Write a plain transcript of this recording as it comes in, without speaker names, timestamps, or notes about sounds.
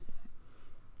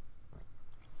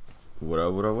What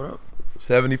up, what up, what up?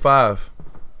 75.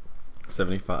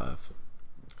 75.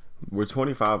 We're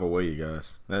 25 away, you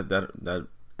guys. That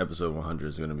episode 100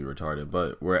 is going to be retarded,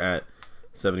 but we're at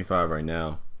 75 right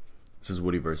now. This is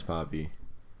Woody vs. Poppy.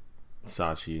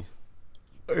 Sachi.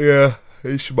 Yeah,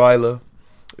 hey Shmila.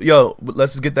 Yo,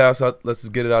 let's just get that outside. Let's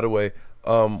just get it out of the way.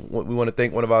 We want to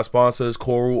thank one of our sponsors,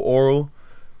 Coral Oral.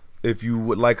 If you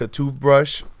would like a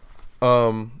toothbrush,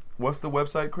 what's the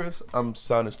website, Chris? I'm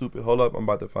sounding stupid. Hold up, I'm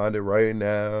about to find it right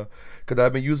now because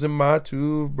I've been using my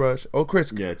toothbrush. Oh,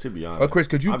 Chris. Yeah, to be honest. Oh, Chris,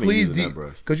 could you please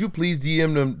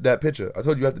DM them that picture? I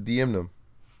told you have to DM them.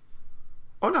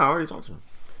 Oh no, I already talked to them.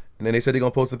 And then they said they're gonna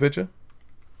post the picture.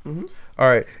 Mm-hmm. All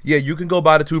right, yeah, you can go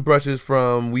buy the toothbrushes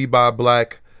from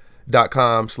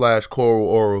WeBuyBlack.com/Coral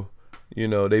Oral. You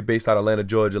know, they based out of Atlanta,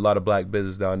 Georgia. A lot of black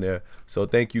business down there. So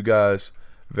thank you guys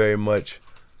very much.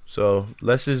 So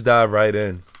let's just dive right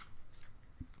in.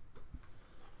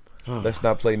 Let's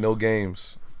not play no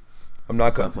games. I'm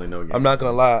not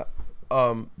gonna lie.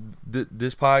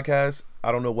 This podcast,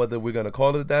 I don't know whether we're gonna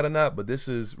call it that or not, but this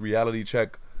is Reality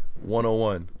Check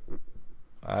 101.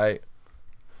 All right.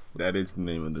 That is the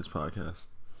name of this podcast.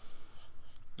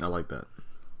 I like that.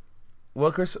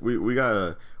 Well, Chris, we got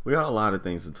a lot of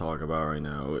things to talk about right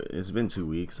now. It's been 2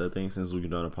 weeks, I think, since we've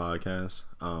done a podcast.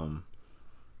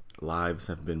 Lives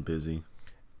have been busy.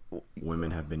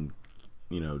 Women have been,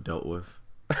 dealt with.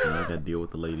 We got to deal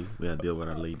with the lady. We got to deal with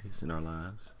our ladies in our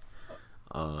lives.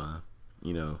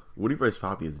 Woody vs.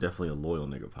 Poppy is definitely a loyal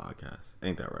nigga podcast.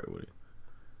 Ain't that right, Woody?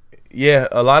 Yeah,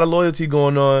 a lot of loyalty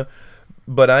going on,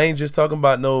 but I ain't just talking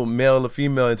about no male or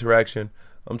female interaction.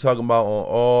 I'm talking about on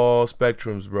all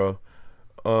spectrums, bro.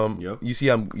 Yep. You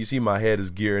see my head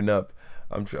is gearing up.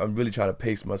 I'm really trying to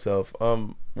pace myself.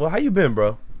 Well, how you been,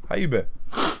 bro? How you been?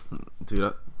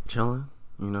 Dude, chilling,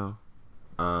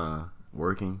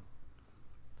 working.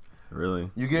 Really?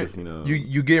 You getting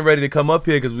ready to come up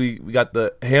here because we got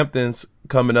the Hamptons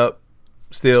coming up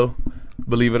still,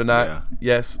 believe it or not. Yeah.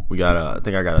 Yes. We got I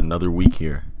think I got another week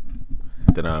here.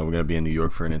 Then we're going to be in New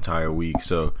York for an entire week.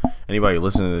 So anybody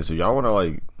listening to this, if y'all want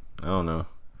to I don't know,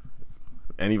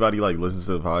 anybody listens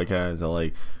to the podcast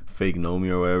that fake know me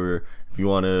or whatever, if you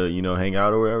want to, hang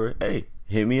out or whatever, hey,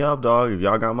 hit me up, dog. If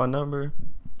y'all got my number,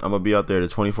 I'm going to be out there the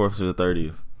 24th to the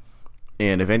 30th.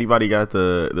 And if anybody got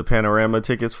the Panorama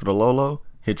tickets for the Lolo,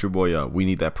 hit your boy up. We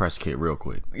need that press kit real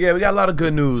quick. Yeah, we got a lot of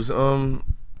good news.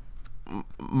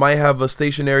 Might have a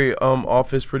stationary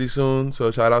office pretty soon,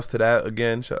 so shout outs to that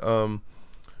again.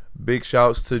 Big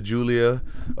shouts to Julia.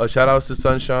 Shout outs to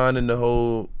Sunshine and the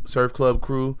whole Surf Club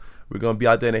crew. We're gonna be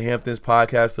out there in the Hamptons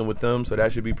podcasting with them, so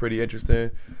that should be pretty interesting.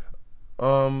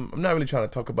 I'm not really trying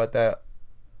to talk about that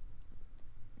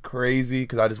crazy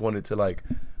because I just wanted to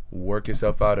work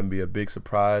itself out and be a big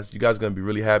surprise. You guys are gonna be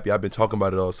really happy. I've been talking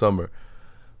about it all summer.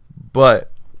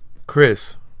 But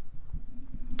Chris,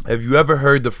 have you ever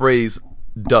heard the phrase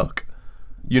duck?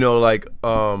 Like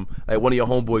one of your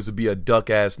homeboys would be a duck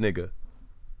ass nigga.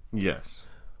 Yes.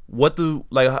 What do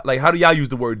how do y'all use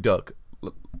the word duck?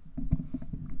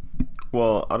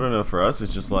 Well, I don't know. For us,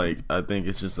 it's just I think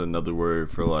it's just another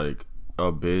word for a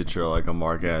bitch or a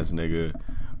mark ass nigga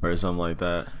or something like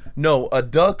that. No, a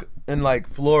duck in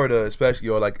Florida, especially,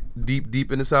 or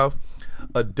deep in the South,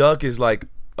 a duck is a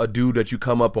dude that you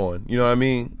come up on. You know what I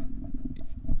mean?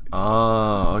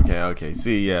 Oh, okay.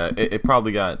 See, yeah, it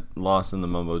probably got lost in the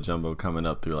mumbo jumbo coming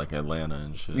up through Atlanta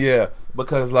and shit. Yeah,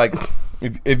 because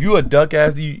if you a duck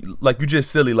ass, you just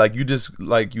silly, you just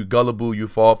you gullible, you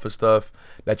fall for stuff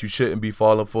that you shouldn't be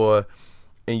falling for,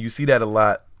 and you see that a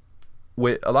lot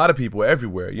with a lot of people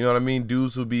everywhere. You know what I mean?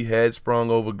 Dudes who be head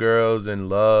sprung over girls and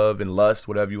love and lust,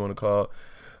 whatever you want to call it.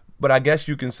 But I guess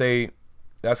you can say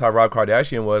that's how Rob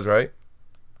Kardashian was, right?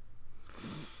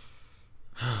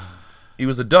 He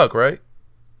was a duck, right?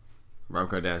 Rob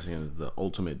Kardashian is the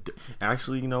ultimate.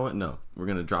 Actually, you know what? No, we're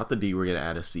gonna drop the D. We're gonna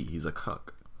add a C. He's a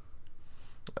cuck.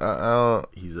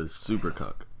 He's a super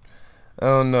cuck. I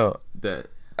don't know.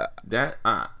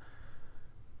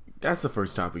 That's the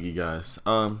first topic, you guys.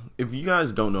 If you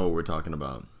guys don't know what we're talking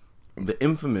about, the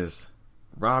infamous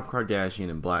Rob Kardashian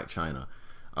and Blac Chyna.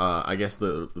 I guess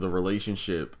the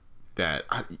relationship that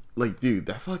dude,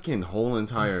 that fucking whole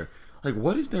entire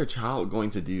what is their child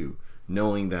going to do?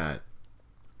 Knowing that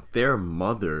their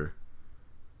mother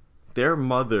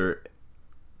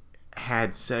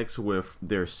had sex with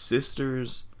their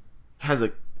sisters,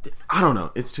 I don't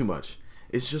know, it's too much.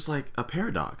 It's just a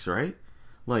paradox, right?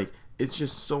 It's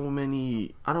just so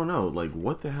many, I don't know,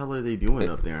 what the hell are they doing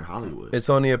up there in Hollywood? It's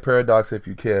only a paradox if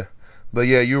you care. But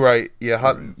yeah, you're right.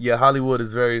 Yeah, Hollywood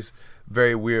is very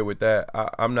very weird with that.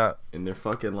 I'm not. And they're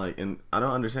fucking like, and I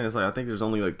don't understand. It's like I think there's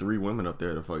only like 3 women up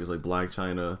there to fuck. It's like Black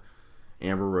China,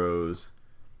 Amber Rose,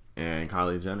 and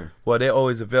Kylie Jenner. Well, they're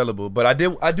always available, but I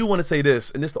do want to say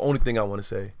this, and this is the only thing I want to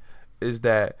say, is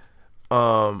that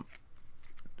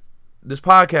this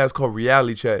podcast called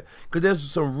Reality Check, because there's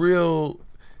some real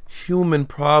human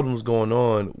problems going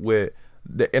on with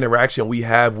the interaction we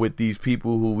have with these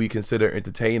people who we consider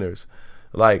entertainers.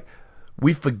 Like,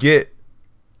 we forget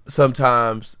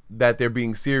sometimes that they're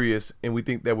being serious, and we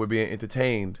think that we're being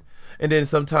entertained, and then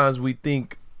sometimes we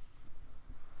think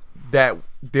that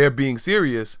they're being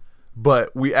serious,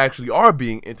 but we actually are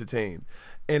being entertained.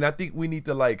 And I think we need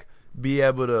to like be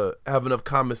able to have enough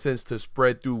common sense to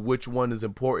spread through which one is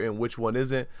important, which one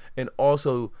isn't, and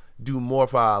also do more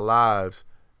for our lives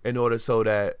in order so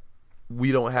that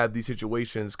we don't have these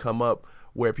situations come up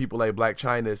where people like Black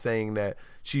China is saying that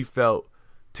she felt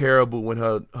terrible when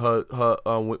her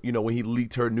when he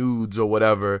leaked her nudes or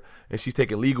whatever, and she's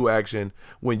taking legal action,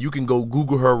 when you can go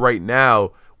Google her right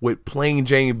now with plain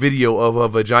Jane video of her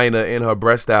vagina and her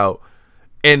breast out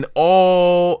and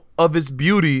all of its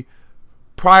beauty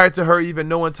prior to her even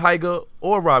knowing Tyga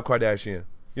or Rob Kardashian.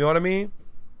 You know what I mean?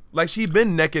 Like, she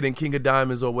been naked in King of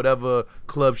Diamonds or whatever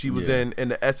club she was in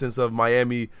the essence of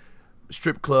Miami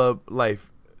strip club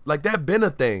life. Like, that been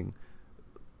a thing.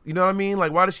 You know what I mean?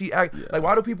 Like, why does she act like,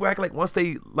 why do people act like once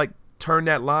they like turn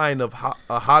that line of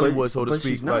Hollywood, so to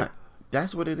speak? She's not. Like,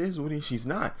 that's what it is, Woody. She's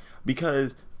not.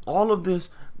 Because all of this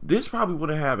probably would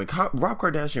have happened. Rob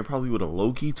Kardashian probably would have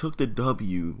low-key took the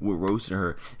W with roasting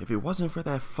her if it wasn't for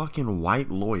that fucking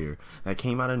white lawyer that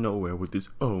came out of nowhere with this,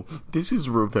 oh, this is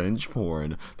revenge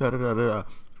porn. Da-da-da-da-da.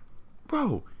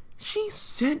 Bro, she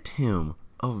sent him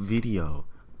a video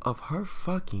of her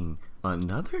fucking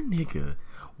another nigga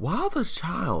while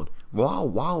Rob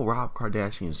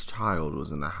Kardashian's child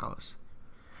was in the house.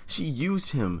 She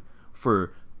used him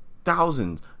for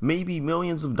thousands, maybe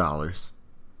millions of dollars.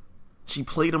 She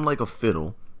played him like a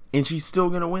fiddle, and she's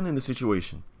still gonna win in the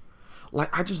situation.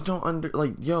 Like, I just don't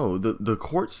the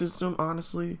court system,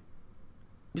 honestly,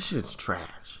 this shit's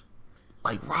trash.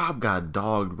 Like, Rob got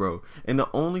dogged, bro, and the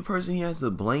only person he has to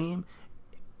blame,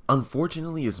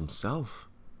 unfortunately, is himself.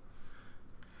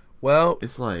 Well,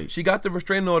 it's like she got the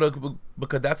restraining order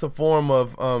because that's a form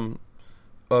of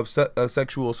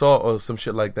sexual assault or some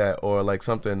shit like that, or like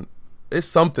something. It's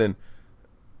something.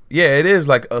 Yeah, it is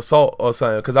like assault or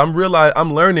something. Because I'm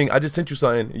learning. I just sent you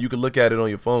something. You can look at it on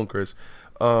your phone, Chris.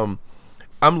 I'm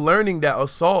learning that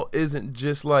assault isn't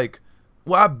just like.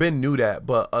 Well, I've been knew that,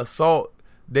 but assault,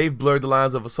 they've blurred the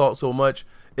lines of assault so much.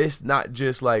 It's not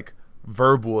just like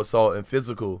verbal assault and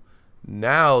physical.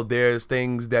 Now there's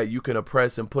things that you can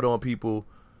oppress and put on people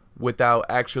without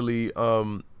actually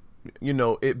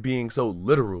it being so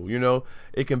literal.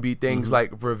 It can be things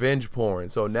like revenge porn.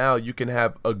 So now you can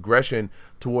have aggression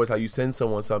towards how you send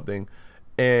someone something,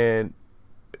 and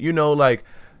like,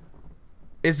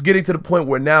 it's getting to the point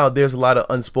where now there's a lot of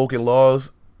unspoken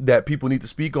laws that people need to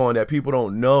speak on, that people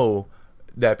don't know,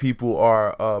 that people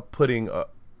are putting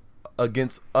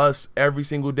against us every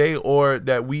single day, or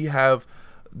that we have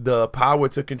the power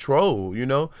to control,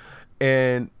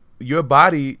 and your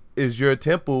body is your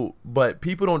temple, but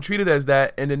people don't treat it as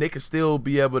that, and then they can still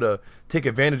be able to take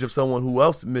advantage of someone who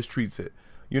else mistreats it,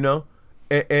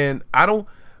 and I don't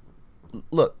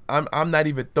look, I'm not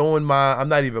even putting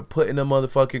a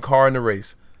motherfucking car in the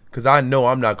race, because I know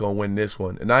I'm not gonna win this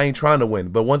one, and I ain't trying to win.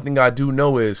 But one thing I do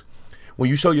know is when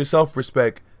you show your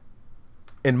self-respect,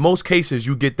 in most cases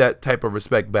you get that type of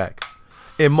respect back.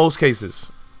 In most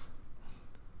cases.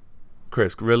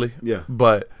 Chris, really? Yeah.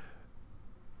 But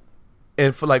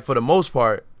for the most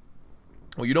part,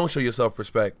 when you don't show your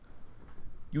self-respect,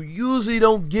 you usually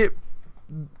don't get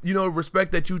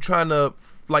respect that you trying to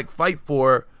like fight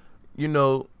for,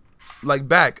 like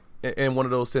back in one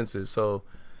of those senses. So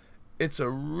it's a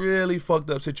really fucked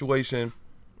up situation,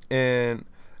 and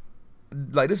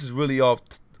like, this is really off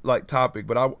topic,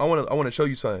 but I want to show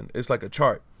you something. It's like a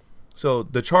chart. So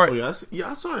the chart. Oh, yeah,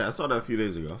 I saw that. I saw that a few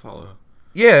days ago. I follow her.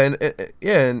 Yeah,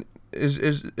 and it's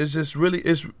just really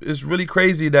it's really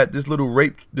crazy that this little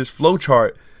this flow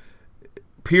chart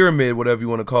pyramid, whatever you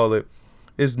want to call it,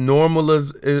 is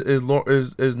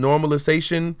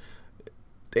normalization.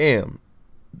 Damn.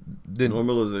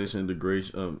 Normalization,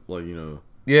 degradation,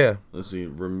 Yeah. Let's see,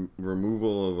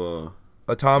 removal of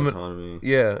autonomy.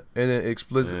 Yeah, and then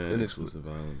explicit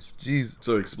violence. Jeez.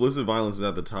 So explicit violence is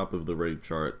at the top of the rape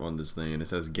chart on this thing, and it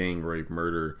says gang rape,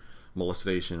 murder,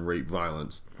 molestation, rape,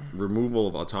 violence. Removal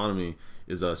of autonomy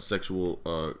is a sexual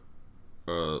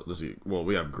let's see, well,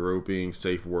 we have groping,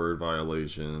 safe word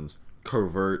violations,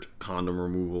 covert condom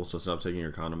removal. So stop taking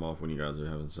your condom off when you guys are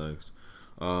having sex.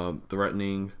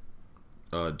 Threatening,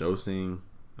 dosing.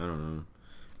 I don't know.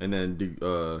 And then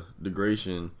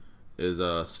degradation is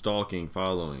stalking,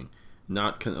 following,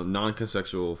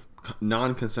 non-consensual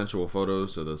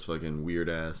photos. So those fucking weird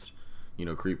ass,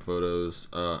 creep photos.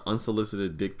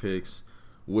 Unsolicited dick pics,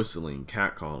 whistling,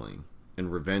 catcalling,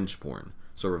 and revenge porn.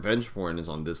 So revenge porn is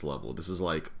on this level. This is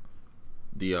like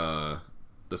the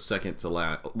second to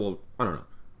last. Well, I don't know.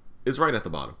 It's right at the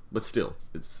bottom, but still,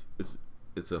 it's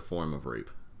a form of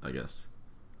rape, I guess.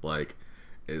 Like,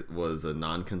 it was a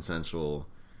non-consensual,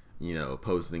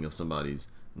 posting of somebody's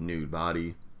nude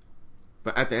body.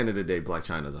 But at the end of the day, Blac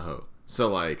Chyna's a hoe. So,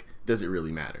 like, does it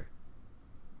really matter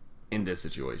in this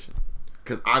situation?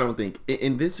 Because I don't think,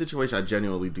 in this situation, I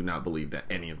genuinely do not believe that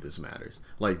any of this matters.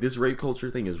 Like, this rape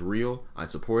culture thing is real. I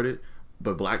support it.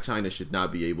 But Blac Chyna should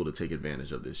not be able to take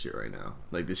advantage of this shit right now.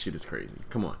 Like, this shit is crazy.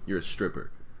 Come on, you're a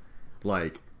stripper.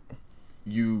 Like,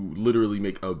 you literally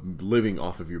make a living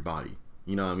off of your body.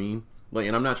 You know what I mean? Like,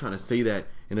 and I'm not trying to say that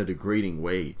in a degrading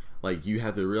way. Like, you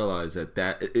have to realize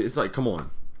that it's like, come on.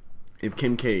 If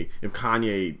Kanye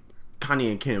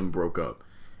and Kim broke up,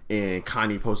 and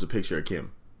Kanye posted a picture of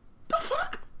Kim, the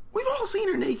fuck? We've all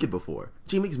seen her naked before.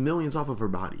 She makes millions off of her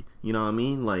body. You know what I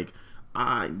mean? Like,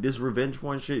 this revenge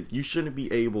porn shit, you shouldn't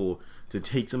be able to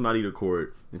take somebody to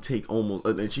court and take almost,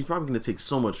 and she's probably gonna take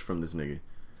so much from this nigga.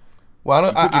 Well,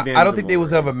 I don't think they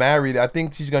was ever married. I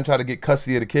think she's gonna try to get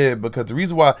custody of the kid, because the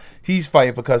reason why he's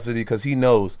fighting for custody, because he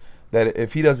knows that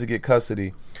if he doesn't get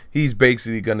custody, he's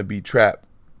basically gonna be trapped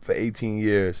for 18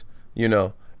 years,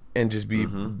 and just be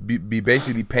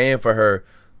basically paying for her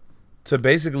to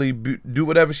basically do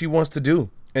whatever she wants to do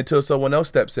until someone else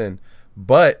steps in.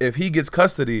 But if he gets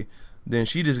custody, then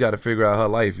she just got to figure out her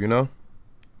life,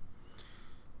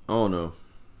 Oh no,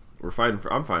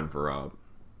 I'm fighting for Rob.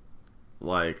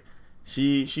 Like,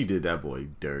 she did that boy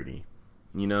dirty,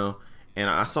 and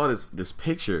I saw this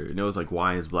picture, and it was like,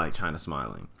 why is Blac Chyna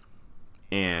smiling?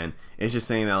 And it's just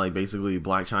saying that, like, basically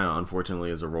Blac Chyna,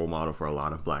 unfortunately, is a role model for a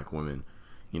lot of black women.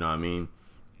 You know what I mean?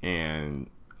 And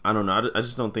I don't know. I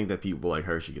just don't think that people like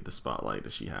her should get the spotlight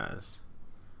that she has.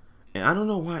 And I don't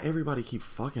know why everybody keep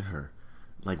fucking her.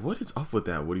 Like, what is up with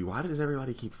that, Woody? Why does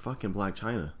everybody keep fucking Blac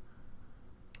Chyna?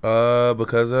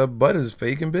 Because her butt is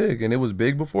fake and big, and it was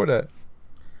big before that.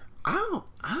 I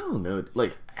don't know.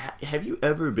 Like, have you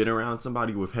ever been around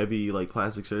somebody with heavy, like,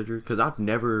 plastic surgery? Because I've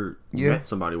never met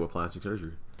somebody with plastic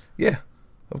surgery. Yeah,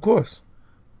 of course.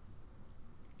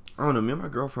 I don't know. Me and my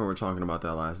girlfriend were talking about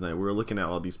that last night. We were looking at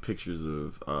all these pictures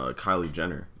of Kylie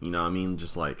Jenner. You know what I mean?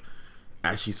 Just, like,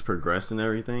 as she's progressed and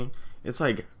everything. It's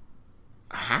like,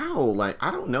 how? Like,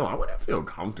 I don't know. I wouldn't feel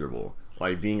comfortable,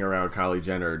 like, being around Kylie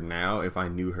Jenner now if I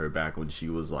knew her back when she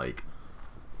was, like,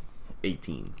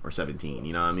 18 or 17.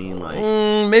 You know what I mean? Like,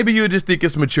 maybe you just think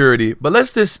it's maturity. But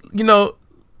let's just,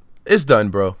 it's done,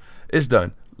 bro. It's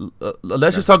done.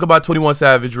 Let's just talk about 21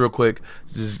 Savage real quick.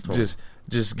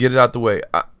 Just get it out the way.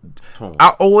 I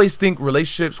always think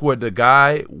relationships where the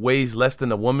guy weighs less than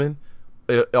the woman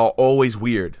are always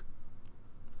weird.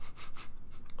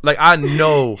 Like, I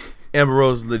know Amber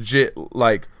Rose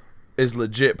is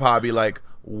legit probably like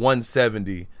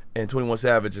 170, and 21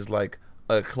 Savage is like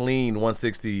a clean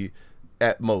 160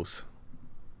 at most.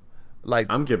 Like,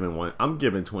 I'm giving 21. I'm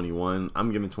giving 21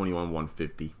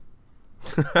 150.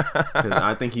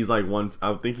 I think he's like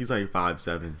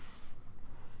 5'7".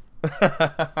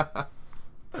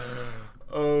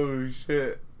 Oh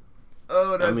shit!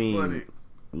 Oh, that's funny.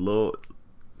 Little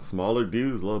smaller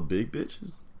dudes, little big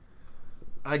bitches.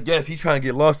 I guess he's trying to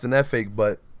get lost in that fake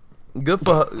butt. Good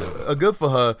for her. Good for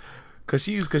her. Cause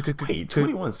she's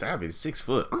 21 Savage, 6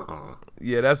 foot.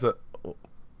 Yeah, that's a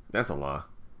lie.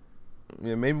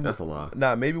 Yeah, maybe that's a lie.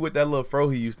 Nah, maybe with that little fro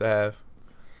he used to have.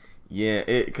 Yeah,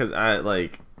 because I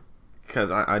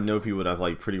know people that have,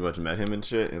 like, pretty much met him and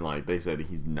shit, and, like, they said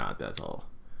he's not that tall.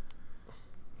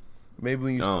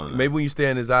 Maybe when you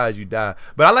stare in his eyes, you die.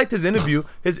 But I liked his interview.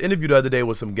 His interview the other day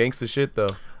was some gangster shit,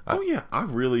 though. Yeah, I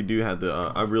really do have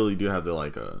the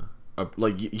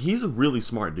like, he's a really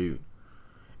smart dude.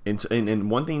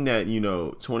 And one thing that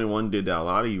 21 did that a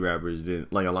lot of rappers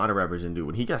didn't do,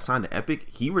 when he got signed to Epic,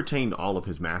 he retained all of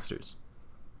his masters.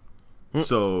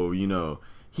 So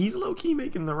he's low key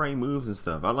making the right moves and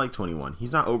stuff. I like 21.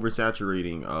 He's not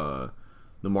oversaturating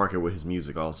the market with his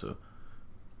music also.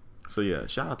 So yeah,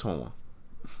 shout out 21.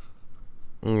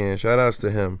 Yeah, shout outs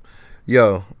to him.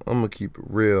 Yo, I'm gonna keep it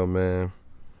real, man.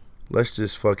 Let's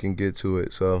just fucking get to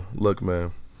it. So look,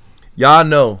 man, y'all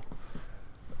know.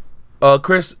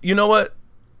 Chris, you know what?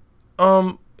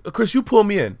 Chris, you pull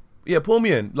me in. Yeah, pull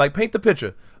me in. Like, paint the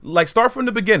picture. Like, start from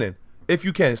the beginning. If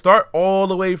you can, start all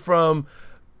the way from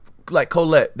like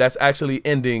Colette. That's actually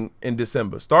ending in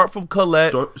December. Start from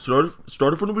Colette.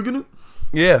 Started from the beginning.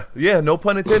 Yeah, no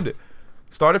pun intended.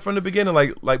 Started from the beginning.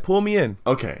 Like pull me in.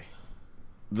 Okay.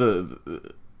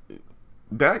 The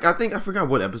back. I think I forgot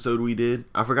what episode we did.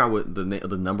 I forgot what the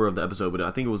number of the episode, but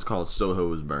I think it was called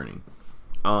Soho is Burning.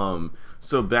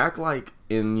 So back like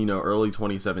in early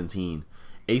 2017,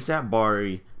 ASAP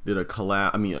Bari did a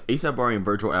collab. I mean, ASAP Bari and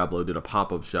Virgil Abloh did a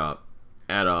pop-up shop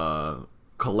at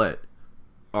Colette,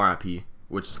 RIP,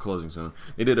 which is closing soon.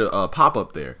 They did a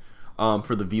pop-up there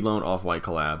for the V-Lone Off-White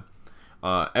collab.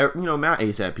 Mad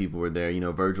ASAP people were there.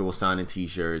 Virgil was signing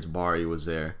t-shirts, Bari was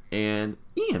there, and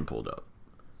Ian pulled up.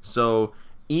 So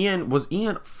was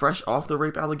Ian fresh off the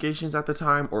rape allegations at the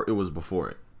time, or it was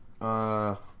before it?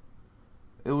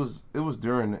 It was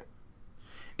during it.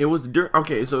 It was during.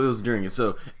 Okay, so it was during it.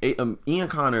 So Ian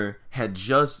Connor had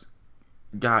just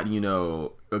got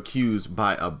accused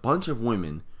by a bunch of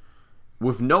women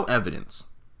with no evidence,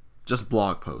 just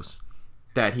blog posts,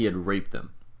 that he had raped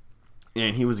them,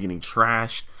 and he was getting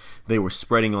trashed. They were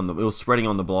spreading on the. It was spreading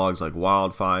on the blogs like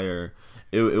wildfire.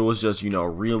 It was just a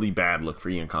really bad look for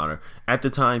Ian Connor. At the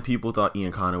time, people thought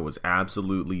Ian Connor was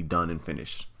absolutely done and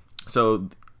finished. So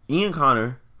Ian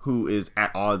Connor, who is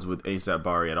at odds with ASAP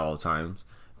Bari at all times,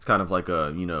 it's kind of like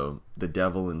a the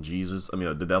devil and Jesus. I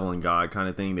mean, the devil and God kind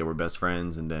of thing. They were best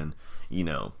friends, and then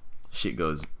shit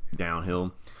goes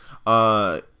downhill.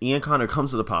 Ian Connor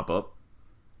comes to the pop up.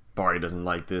 Bari doesn't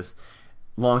like this.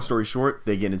 Long story short,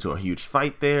 they get into a huge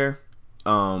fight there.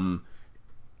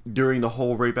 During the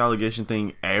whole rape allegation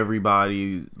thing,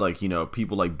 everybody,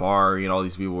 people like Bari and all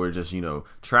these people were just,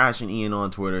 trashing Ian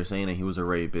on Twitter, saying that he was a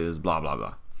rapist, blah, blah,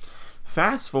 blah.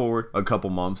 Fast forward a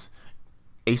couple months,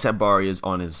 ASAP Bari is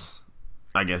on his,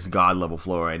 I guess, God level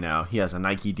flow right now. He has a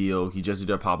Nike deal. He just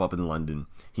did a pop-up in London.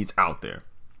 He's out there.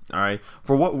 All right.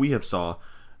 For what we have saw,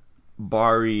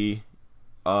 Bari,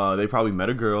 they probably met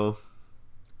a girl.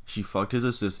 She fucked his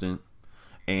assistant.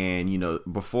 And,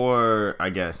 before, I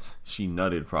guess, she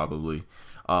nutted probably,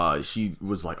 she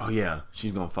was like, oh yeah,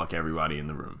 she's gonna fuck everybody in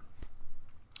the room.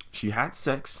 She had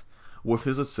sex with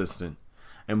his assistant,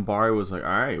 and Bari was like,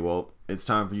 alright, well, it's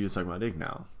time for you to suck my dick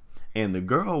now. And the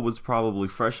girl was probably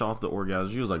fresh off the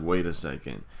orgasm. She was like, wait a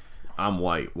second, I'm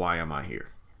white, why am I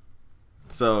here?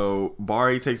 So,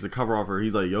 Bari takes the cover off her,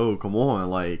 he's like, yo, come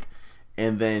on,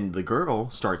 and then the girl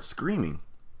starts screaming.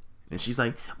 And she's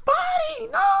like, Bari,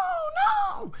 no!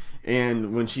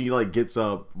 And when she gets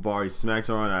up, Bari smacks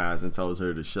her on the ass and tells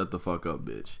her to shut the fuck up,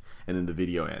 bitch. And then the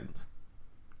video ends.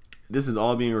 This is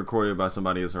all being recorded by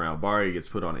somebody else around. Bari gets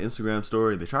put on an Instagram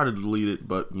story. They try to delete it,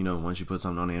 but once you put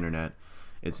something on the internet,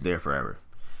 it's there forever.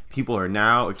 People are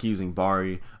now accusing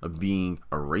Bari of being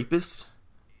a rapist,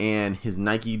 and his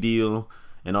Nike deal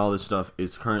and all this stuff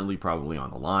is currently probably on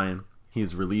the line.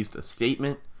 He's released a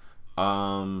statement,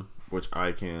 which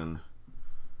I can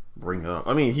bring up.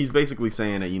 I mean, he's basically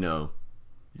saying that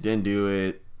didn't do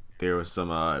it. There was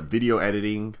some video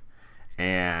editing,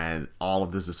 and all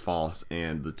of this is false.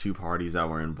 And the two parties that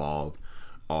were involved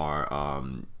are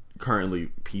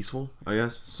currently peaceful, I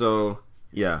guess. So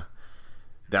yeah,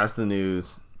 that's the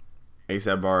news.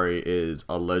 ASAP Bari is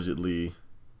allegedly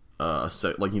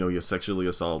you sexually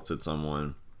assaulted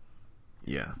someone.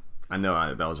 Yeah, I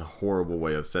know that was a horrible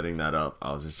way of setting that up.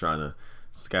 I was just trying to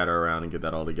scatter around and get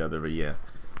that all together, but yeah.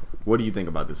 What do you think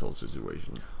about this whole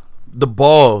situation? The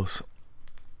balls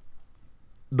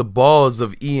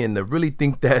of Ian to really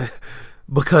think that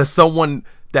because someone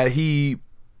that he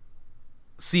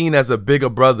seen as a bigger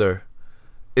brother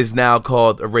is now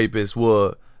called a rapist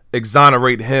will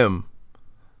exonerate him.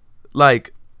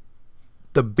 Like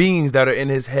the beings that are in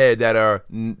his head that are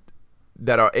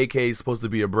AKA supposed to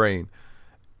be a brain.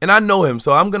 And I know him,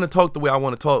 so I'm gonna talk the way I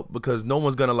want to talk because no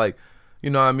one's gonna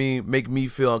make me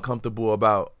feel uncomfortable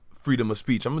about freedom of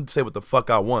speech. I'm gonna say what the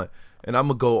fuck I want, and I'm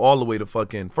gonna go all the way to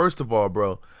fucking. First of all,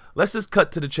 bro, let's just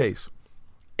cut to the chase.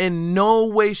 In no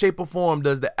way, shape, or form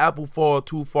does the apple fall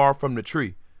too far from the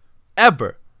tree,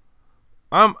 ever.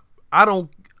 I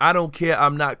don't care.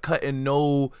 I'm not cutting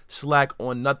no slack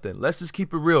on nothing. Let's just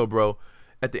keep it real, bro.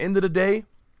 At the end of the day,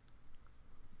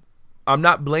 I'm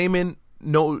not blaming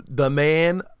the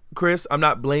man, Chris. I'm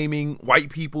not blaming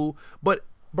white people, but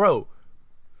bro,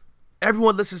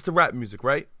 everyone listens to rap music,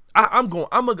 right? I'm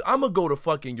gonna go to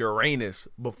fucking Uranus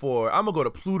before I'm gonna go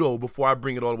to Pluto before I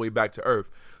bring it all the way back to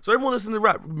Earth. So everyone listens to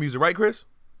rap music, right, Chris?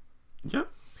 Yep.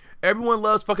 Everyone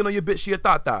loves fucking on your bitch, she a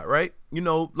thot, right?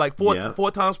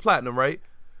 Four times platinum, right?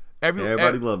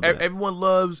 Everybody loves that. Everyone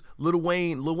loves Lil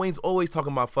Wayne. Lil Wayne's always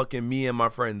talking about fucking me and my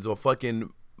friends or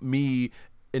fucking me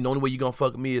and the only way you gonna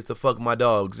fuck me is to fuck my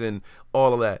dogs and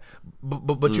all of that.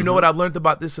 But you know what I've learned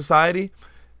about this society?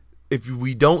 If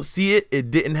we don't see it,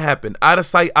 it didn't happen. Out of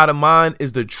sight, out of mind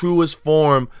is the truest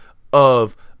form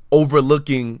of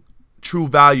overlooking true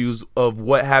values of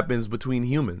what happens between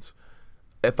humans.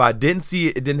 If I didn't see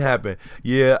it, it didn't happen.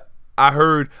 Yeah, I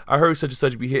heard such and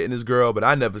such be hitting this girl, but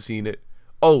I never seen it.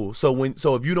 Oh, so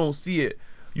if you don't see it,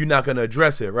 you're not gonna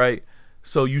address it, right?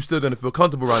 So you still gonna feel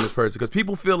comfortable around this person, because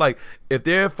people feel like if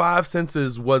their five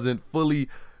senses wasn't fully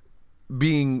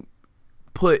being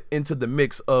put into the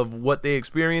mix of what they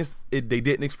experienced, they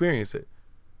didn't experience it.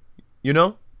 You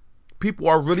know, people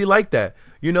are really like that.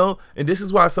 You know, and this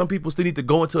is why some people still need to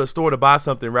go into a store to buy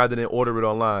something rather than order it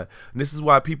online. And this is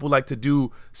why people like to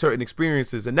do certain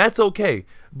experiences, and that's okay.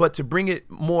 But to bring it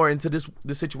more into this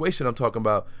situation I'm talking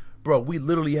about, bro, we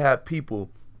literally have people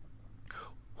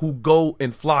who go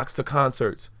in flocks to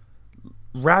concerts,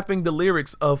 rapping the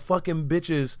lyrics of fucking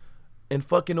bitches and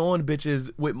fucking on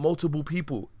bitches with multiple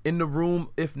people in the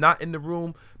room. If not in the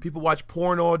room, people watch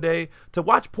porn all day. To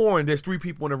watch porn, there's 3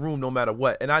 people in the room no matter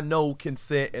what. And I know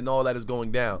consent and all that is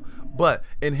going down. But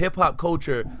in hip hop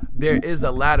culture, there is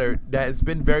a ladder that has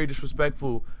been very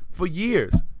disrespectful for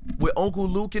years. With Uncle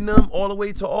Luke and them, all the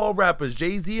way to all rappers,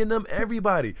 Jay-Z and them,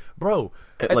 everybody, bro.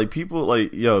 People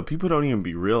don't even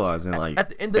be realizing, like, at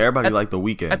the end everybody like The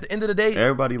Weeknd. At the end of the day,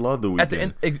 everybody love The Weeknd. At the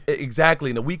end, exactly.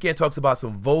 And The Weeknd talks about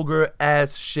some vulgar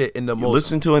ass shit in the most.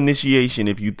 Listen to Initiation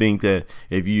if you think that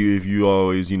if you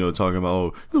always talking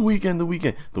about The Weeknd.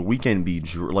 The Weeknd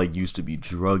be used to be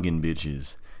drugging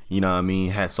bitches. You know what I mean?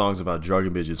 Had songs about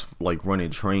drugging bitches, like running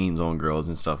trains on girls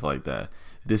and stuff like that.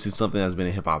 This is something that's been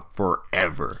in hip hop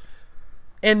forever,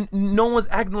 and no one's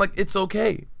acting like it's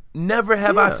okay. Never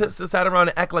have I sat around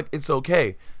and act like it's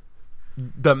okay.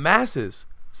 The masses,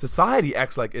 society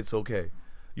acts like it's okay,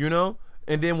 you know.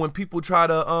 And then when people try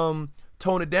to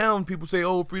tone it down, people say,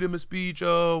 "Oh, freedom of speech,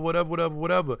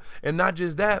 whatever." And not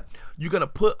just that, you're gonna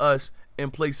put us in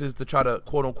places to try to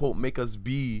quote unquote make us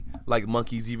be like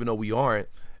monkeys, even though we aren't.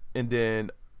 And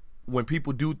then when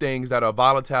people do things that are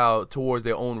volatile towards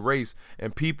their own race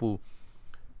and people,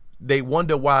 they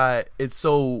wonder why it's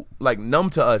so like numb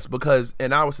to us, because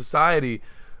in our society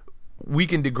we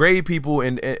can degrade people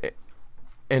and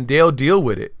they'll deal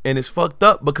with it, and it's fucked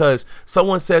up. Because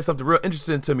someone said something real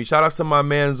interesting to me. Shout outs to my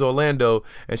man's Orlando,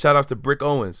 and shout outs to Brick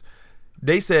Owens.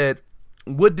 They said,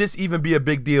 would this even be a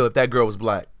big deal if that girl was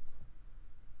black?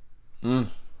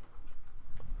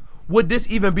 Would this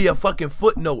even be a fucking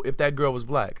footnote if that girl was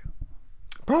black?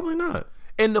 Probably not.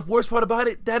 And the worst part about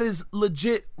it, that is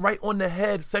legit right on the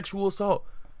head sexual assault.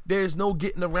 There is no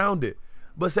getting around it.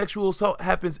 But sexual assault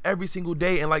happens every single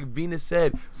day. And like Venus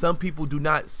said, some people do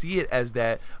not see it as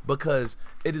that because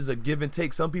it is a give and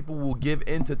take. Some people will give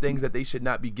into things that they should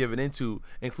not be given into,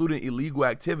 including illegal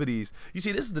activities. You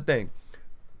see, this is the thing.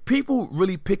 People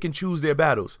really pick and choose their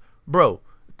battles. Bro,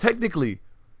 technically,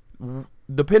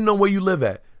 depending on where you live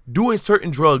at, doing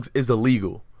certain drugs is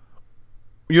illegal.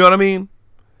 You know what I mean?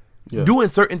 Yeah. Doing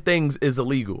certain things is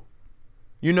illegal,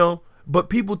 you know,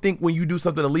 but people think when you do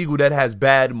something illegal that has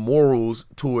bad morals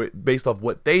to it based off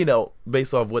what they know,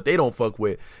 based off what they don't fuck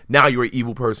with, now you're an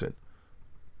evil person.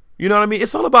 You know what I mean?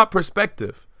 It's all about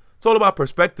perspective. It's all about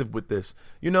perspective with this.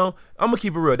 You know, I'm gonna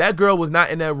keep it real. That girl was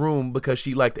not in that room because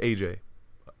she liked AJ.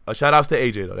 Shout outs to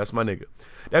AJ though. That's my nigga.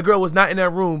 That girl was not in that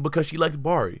room because she liked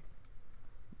Bari.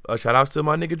 Shout outs to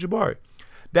my nigga Jabari.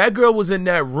 That girl was in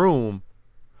that room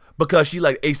because she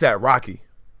like ASAP Rocky.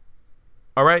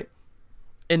 All right?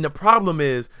 And the problem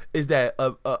is that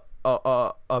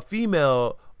a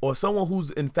female or someone who's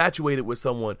infatuated with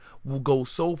someone will go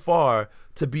so far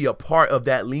to be a part of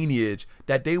that lineage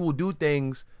that they will do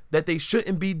things that they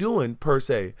shouldn't be doing per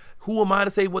se. Who am I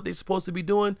to say what they're supposed to be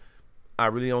doing? I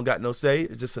really don't got no say.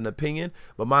 It's just an opinion.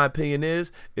 But my opinion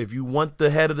is, if you want the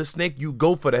head of the snake, you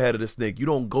go for the head of the snake. You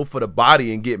don't go for the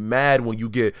body and get mad when you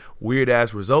get weird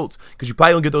ass results. Because you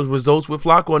probably gonna get those results with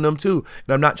Flocko on them too.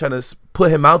 And I'm not trying to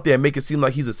put him out there and make it seem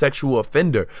like he's a sexual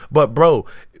offender. But bro,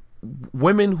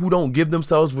 women who don't give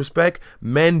themselves respect,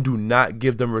 men do not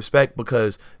give them respect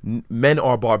because men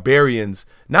are barbarians.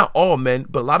 Not all men,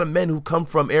 but a lot of men who come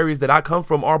from areas that I come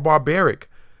from are barbaric.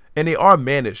 And they are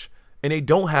mannish. And they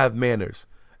don't have manners.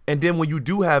 And then when you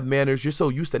do have manners, you're so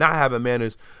used to not having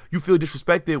manners, you feel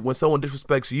disrespected when someone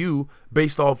disrespects you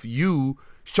based off you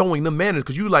showing them manners.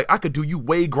 Because you like, I could do you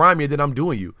way grimier than I'm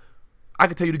doing you. I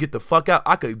could tell you to get the fuck out.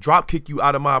 I could drop kick you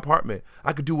out of my apartment.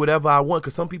 I could do whatever I want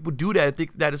because some people do that and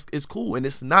think that is cool. And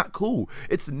it's not cool.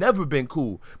 It's never been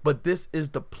cool. But this is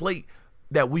the plate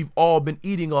that we've all been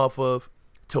eating off of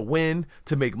to win,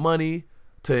 to make money,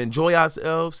 to enjoy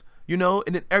ourselves, you know?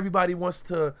 And then everybody wants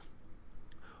to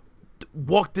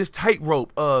walk this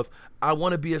tightrope of I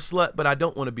want to be a slut, but I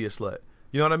don't want to be a slut.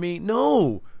 You know what I mean?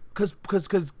 No, cause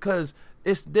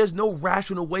there's no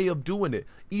rational way of doing it.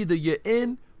 Either you're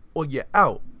in or you're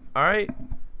out. All right.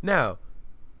 Now,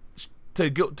 to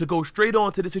go straight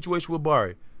on to the situation with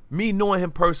Bari, me knowing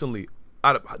him personally,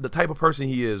 the type of person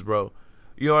he is, bro.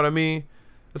 You know what I mean?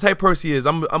 The type of person he is.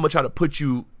 I'm gonna try to put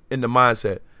you in the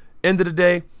mindset. End of the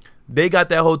day, they got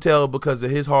that hotel because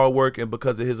of his hard work and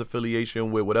because of his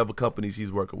affiliation with whatever companies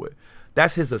he's working with.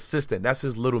 That's his assistant. That's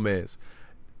his little man's.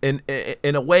 In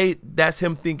a way, that's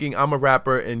him thinking I'm a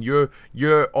rapper and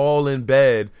you're all in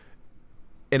bed,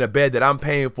 in a bed that I'm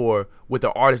paying for with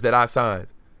the artist that I signed.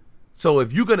 So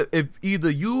if either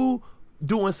you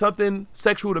doing something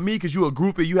sexual to me because you a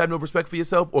groupie, you have no respect for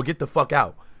yourself, or get the fuck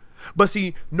out. But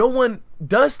see, no one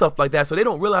does stuff like that, so they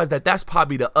don't realize that that's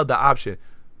probably the other option.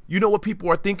 You know what people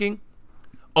are thinking?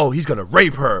 Oh, he's gonna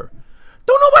rape her.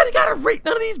 Don't nobody gotta rape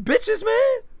none of these bitches,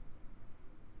 man.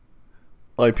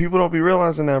 Like, people don't be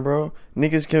realizing that, bro.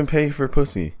 Niggas can pay for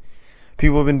pussy.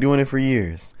 People have been doing it for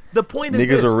years. The point is,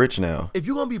 niggas are rich now. If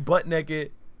you're gonna be butt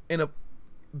naked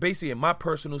basically in my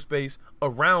personal space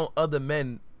around other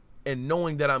men and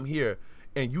knowing that I'm here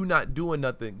and you not doing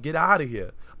nothing, get out of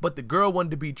here. But the girl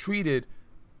wanted to be treated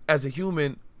as a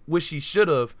human, which she should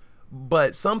have.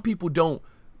 But some people don't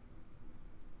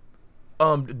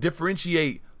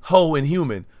differentiate hoe and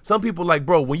human. Some people like,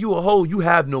 bro, when you a hoe, you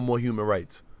have no more human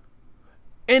rights.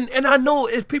 And I know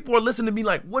if people are listening to me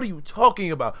like, what are you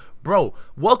talking about? Bro,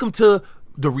 welcome to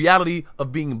the reality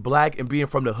of being black and being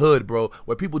from the hood, bro,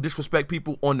 where people disrespect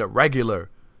people on the regular.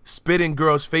 Spit in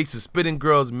girls' faces, spit in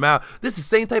girls' mouth. This is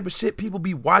the same type of shit people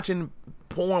be watching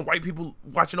porn, white people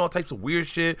watching all types of weird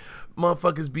shit.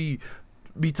 Motherfuckers be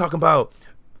talking about,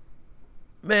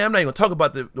 man, I'm not even gonna talk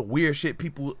about the weird shit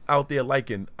people out there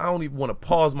liking. I don't even want to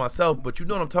pause myself, but you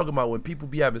know what I'm talking about, when people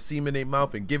be having semen in their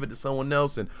mouth and give it to someone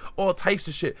else and all types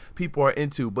of shit people are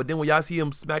into. But then when y'all see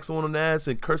him smack someone on the ass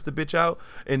and curse the bitch out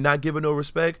and not give her no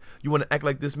respect, you want to act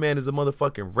like this man is a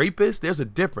motherfucking rapist? There's a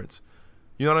difference.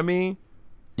 You know what I mean?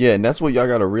 Yeah, and that's what y'all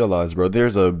gotta realize, bro.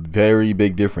 There's a very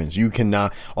big difference. You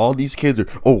cannot, all these kids are,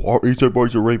 our ASAP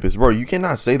boys are rapists. Bro, you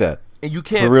cannot say that. And you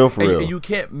can't, for real. And you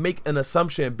can't make an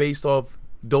assumption based off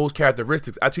those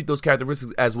characteristics. I treat those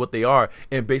characteristics as what they are,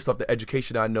 and based off the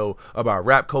education I know about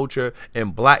rap culture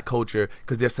and black culture,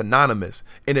 because they're synonymous.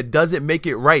 And it doesn't make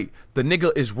it right. The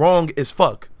nigga is wrong as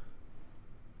fuck.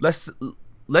 Let's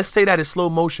say that in slow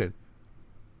motion.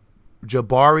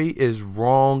 Jabari is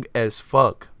wrong as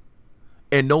fuck.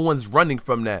 And no one's running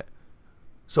from that.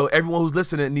 So everyone who's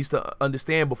listening needs to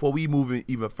understand before we move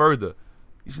even further.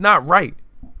 It's not right.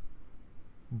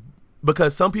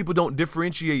 Because some people don't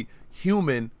differentiate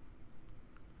human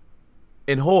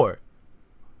and whore.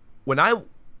 When I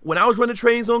was running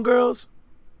trains on girls,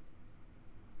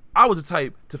 I was the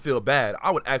type to feel bad.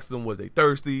 I would ask them, was they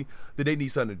thirsty? Did they need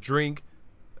something to drink?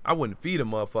 I wouldn't feed a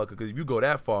motherfucker, because if you go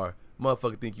that far,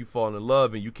 motherfucker think you fall in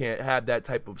love, and you can't have that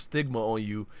type of stigma on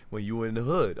you when you in the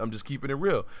hood. I'm just keeping it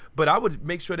real. But I would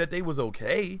make sure that they was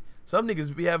okay. Some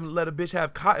niggas be having let a bitch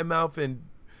have cotton mouth and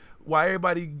why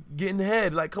everybody getting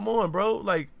head. Like, come on, bro.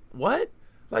 Like, what?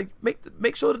 Like,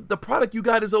 make sure that the product you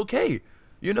got is okay,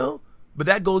 you know? But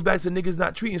that goes back to niggas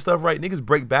not treating stuff right. Niggas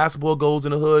break basketball goals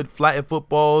in the hood, flatten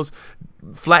footballs,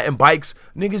 flatten bikes.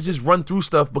 Niggas just run through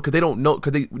stuff because they don't know,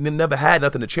 because they never had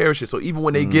nothing to cherish it. So even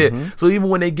when they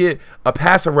get a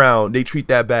pass around, they treat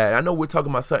that bad. I know we're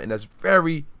talking about something that's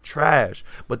very trash,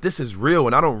 but this is real,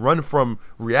 and I don't run from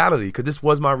reality, because this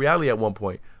was my reality at one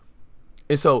point.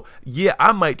 And so, yeah,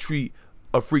 I might treat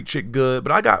a freak chick good,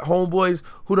 but I got homeboys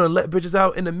who done let bitches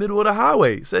out in the middle of the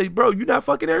highway. Say, bro, you not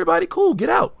fucking everybody? Cool, get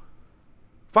out.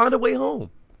 Find a way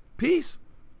home. Peace.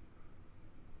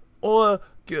 Or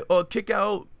kick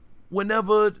out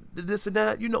whenever, this and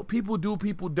that. You know, people do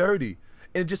people dirty.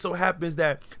 And it just so happens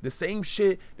that the same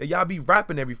shit that y'all be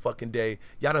rapping every fucking day,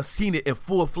 y'all done seen it in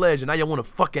full fledged, and now y'all want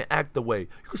to fucking act the way.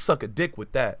 You can suck a dick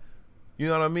with that. You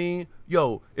know what I mean?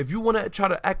 Yo, if you want to try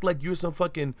to act like you're some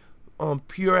fucking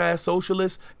pure ass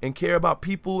socialist and care about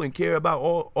people and care about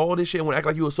all this shit and want to act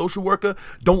like you're a social worker,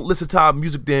 don't listen to our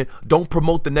music then. Don't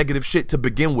promote the negative shit to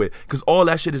begin with, because all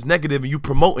that shit is negative and you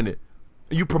promoting it.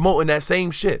 And you promoting that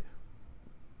same shit.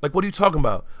 Like, what are you talking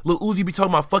about? Lil Uzi be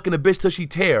talking about fucking a bitch till she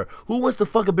tear. Who wants to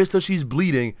fuck a bitch till she's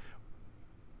bleeding?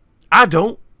 I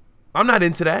don't. I'm not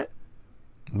into that.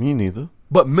 Me neither.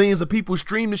 But millions of people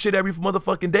stream the shit every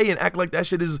motherfucking day and act like that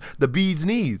shit is the bee's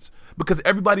needs, because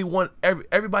everybody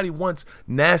wants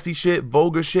nasty shit,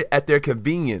 vulgar shit at their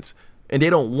convenience, and they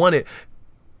don't want it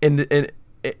in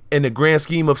the grand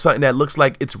scheme of something that looks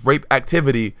like it's rape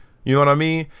activity. You know what I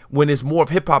mean? When it's more of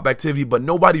hip hop activity, but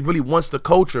nobody really wants the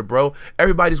culture, bro.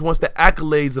 Everybody just wants the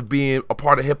accolades of being a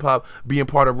part of hip hop, being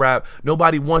part of rap.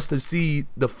 Nobody wants to see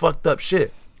the fucked up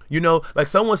shit. You know, like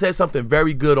someone said something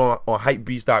very good on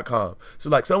hypebeast.com. So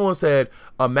like someone said,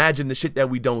 imagine the shit that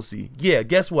we don't see. Yeah,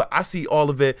 guess what? I see all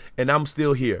of it and I'm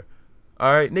still here.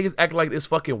 All right, niggas act like it's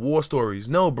fucking war stories.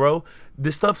 No, bro.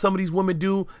 The stuff some of these women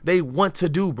do, they want to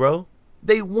do, bro.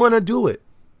 They want to do it.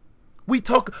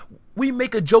 We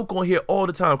make a joke on here all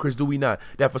the time, Chris, do we not?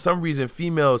 That for some reason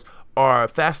females are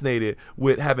fascinated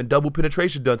with having double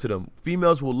penetration done to them.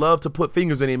 Females will love to put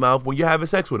fingers in their mouth when you're having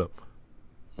sex with them.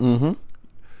 Mm-hmm.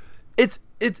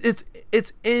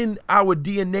 It's in our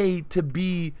DNA to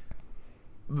be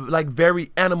like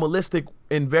very animalistic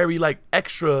and very like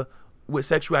extra with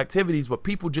sexual activities, but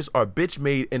people just are bitch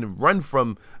made and run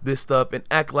from this stuff and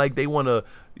act like they want to,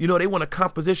 they want to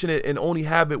composition it and only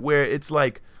have it where it's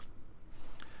like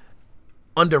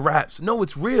under wraps. No,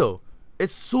 it's real.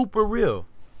 It's super real.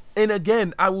 And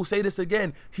again, I will say this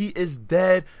again, he is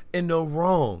dead in the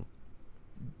wrong.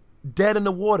 Dead in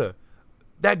the water.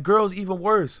 That girl's even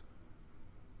worse.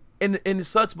 And it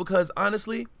sucks because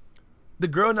honestly, the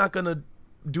girl not gonna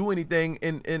do anything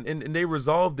and they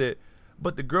resolved it,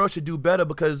 but the girl should do better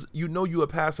because you a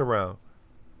pass around.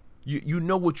 You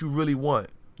know what you really want.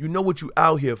 You know what you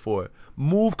out here for.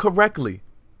 Move correctly.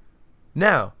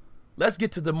 Now, let's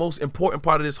get to the most important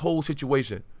part of this whole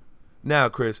situation. Now,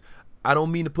 Chris, I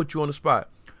don't mean to put you on the spot,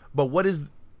 but what is,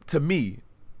 to me,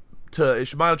 to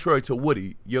Ishmael Troy, to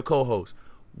Woody, your co-host,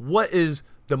 what is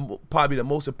probably the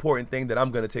most important thing that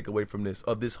I'm going to take away from this,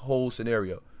 of this whole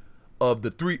scenario, of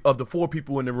the four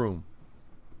people in the room?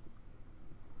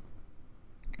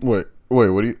 Wait,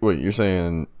 you're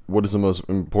saying what is the most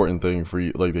important thing for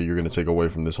you, like, that you're going to take away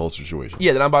from this whole situation?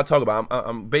 Yeah, that I'm about to talk about.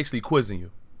 I'm basically quizzing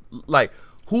you. Like,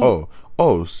 who?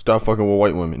 Oh, stop fucking with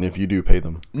white women if you do pay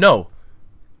them. No.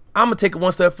 I'm going to take it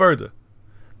one step further.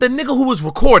 The nigga who was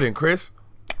recording, Chris.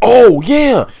 Oh,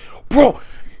 yeah. Bro,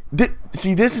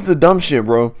 see, this is the dumb shit,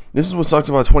 bro. This is what sucks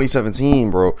about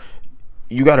 2017, bro.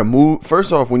 You gotta move.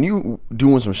 First off, when you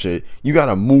doing some shit, you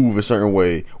gotta move a certain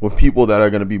way with people that are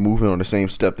gonna be moving on the same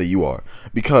step that you are.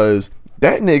 Because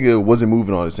that nigga wasn't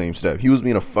moving on the same step. He was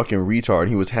being a fucking retard.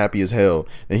 He was happy as hell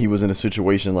that he was in a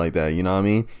situation like that. You know what I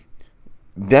mean?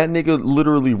 That nigga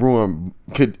literally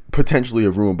could potentially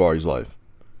have ruined Barry's life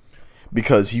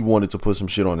because he wanted to put some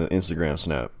shit on an Instagram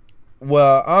snap.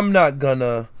 Well, I'm not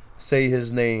gonna say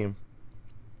his name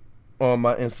on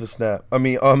my Insta snap. On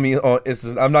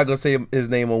Insta. I'm not gonna say his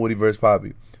name on Woody vs.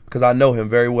 Poppy because I know him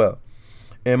very well,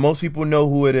 and most people know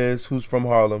who it is, who's from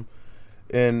Harlem,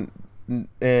 and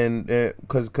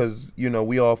because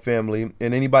we all family,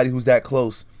 and anybody who's that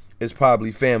close is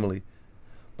probably family.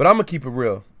 But I'm gonna keep it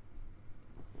real.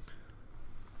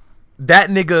 That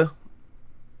nigga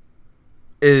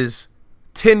is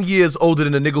 10 years older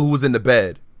than the nigga who was in the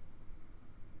bed.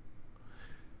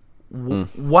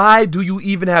 Why do you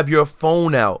even have your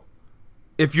phone out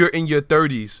if you're in your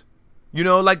 30s?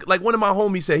 Like one of my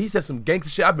homies said, he said some gangster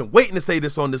shit. I've been waiting to say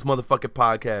this on this motherfucking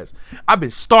podcast. I've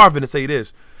been starving to say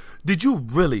this. Did you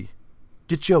really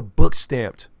get your book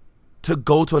stamped to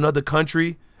go to another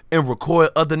country and record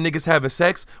other niggas having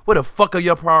sex? Where the fuck are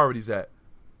your priorities at?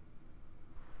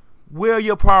 Where are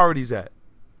your priorities at?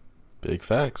 Big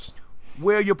facts.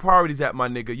 Where are your priorities at, my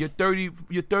nigga?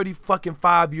 You're 30 fucking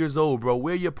 5 years old, bro.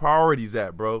 Where are your priorities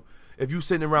at, bro? If you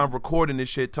sitting around recording this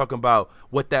shit talking about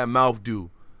what that mouth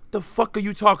do, the fuck are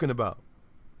you talking about?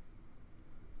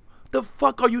 The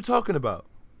fuck are you talking about?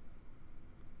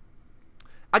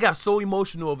 I got so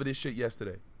emotional over this shit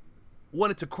yesterday.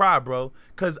 Wanted to cry, bro,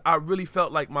 because I really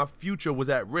felt like my future was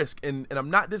at risk. And I'm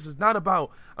not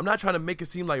trying to make it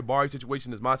seem like Barry's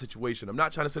situation is my situation. I'm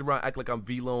not trying to sit around and act like I'm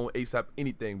V-Lone, ASAP,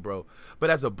 anything, bro. But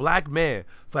as a black man,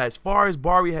 for as far as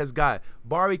Barry has got,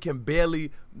 Barry can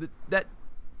barely, that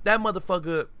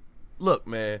motherfucker, look,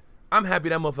 man, I'm happy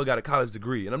that motherfucker got a college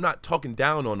degree. And I'm not talking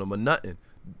down on him or nothing.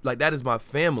 Like, that is my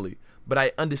family. But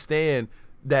I understand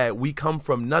that we come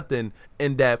from nothing,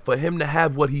 and that for him to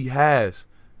have what he has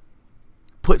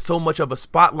put so much of a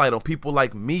spotlight on people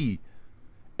like me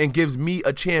and gives me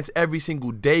a chance every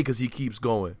single day because he keeps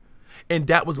going. And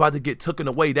that was about to get taken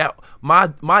away. That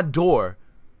my door,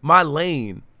 my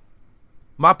lane,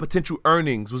 my potential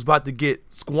earnings was about to get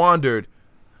squandered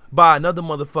by another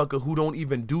motherfucker who don't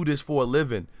even do this for a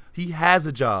living. He has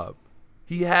a job.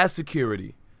 He has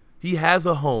security. He has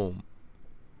a home.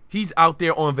 He's out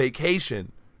there on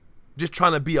vacation just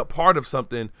trying to be a part of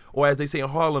something, or as they say in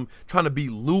Harlem, trying to be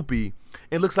loopy.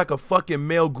 It looks like a fucking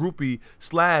male groupie /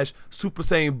 Super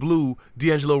Saiyan Blue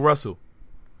D'Angelo Russell.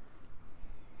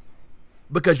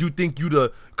 because you think you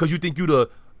the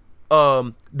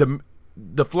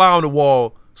the fly on the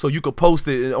wall, so you could post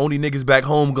it and only niggas back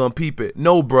home gonna peep it.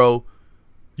 No, bro.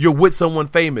 You're with someone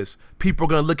famous. People are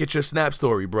gonna look at your Snap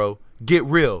story, bro. Get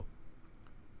real.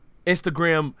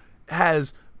 Instagram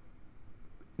has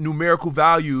numerical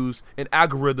values and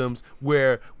algorithms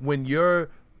where when your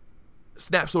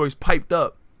Snap story's piped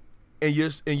up and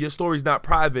your story's not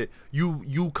private,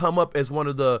 you come up as one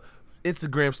of the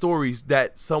Instagram stories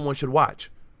that someone should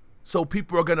watch. So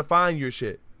people are gonna find your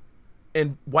shit.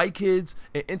 And white kids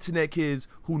and internet kids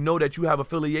who know that you have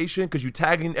affiliation because you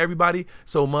tagging everybody,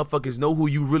 so motherfuckers know who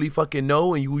you really fucking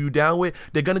know and who you down with,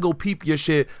 they're gonna go peep your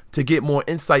shit to get more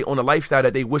insight on a lifestyle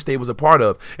that they wish they was a part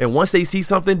of. And once they see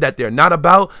something that they're not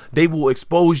about, they will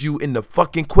expose you in the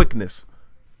fucking quickness.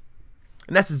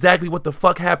 And that's exactly what the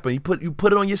fuck happened. You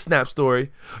put it on your Snap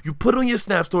story. You put it on your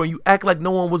Snap story and you act like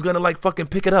no one was gonna like fucking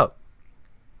pick it up.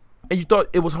 And you thought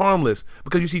it was harmless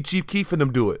because you see Chief Keef and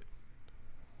them do it.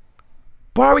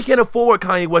 Bari can't afford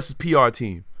Kanye West's PR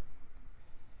team.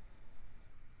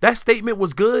 That statement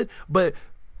was good, but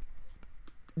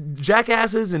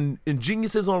jackasses and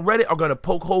geniuses on Reddit are gonna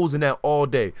poke holes in that all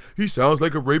day. He sounds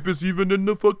like a rapist even in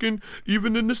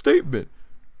the statement.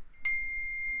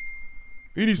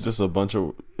 He's just a bunch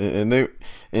of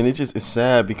it's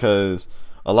sad because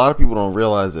a lot of people don't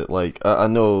realize it. Like I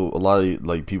know a lot of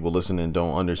like people listening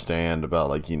don't understand about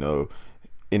like, you know,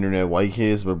 internet white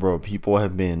kids, but bro, people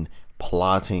have been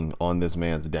plotting on this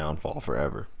man's downfall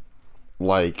forever.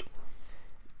 Like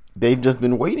they've just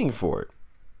been waiting for it,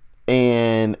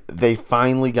 and they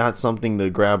finally got something to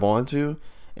grab onto.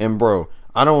 And bro,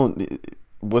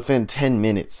 within 10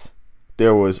 minutes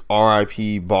there was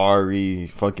RIP Bari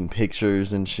fucking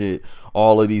pictures and shit,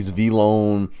 all of these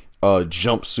V-Lone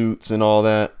jumpsuits and all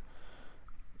that.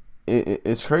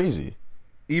 It's crazy.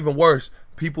 Even worse,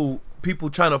 people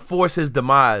trying to force his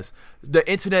demise. The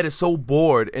internet is so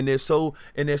bored and they're so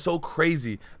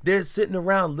crazy. They're sitting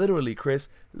around literally, Chris.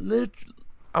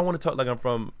 I want to talk like I'm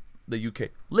from the UK.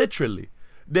 Literally.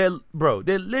 They're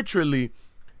literally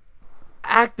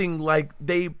acting like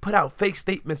they put out fake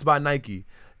statements by Nike.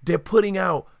 They're putting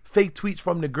out fake tweets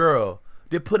from the girl.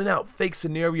 They're putting out fake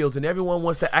scenarios, and everyone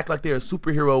wants to act like they're a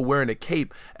superhero wearing a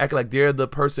cape, act like they're the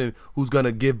person who's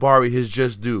gonna give Bari his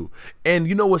just due. And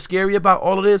you know what's scary about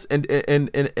all of this? And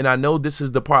I know this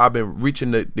is the part I've been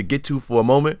reaching to get to for a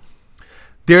moment.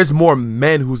 There's more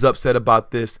men who's upset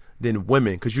about this than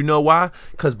women. Because you know why?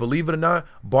 Because believe it or not,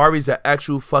 Bari's an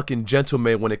actual fucking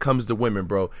gentleman when it comes to women,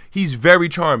 bro. He's very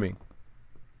charming.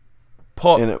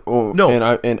 We've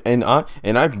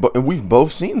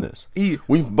both seen this.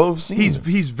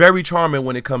 He's very charming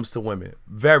when it comes to women.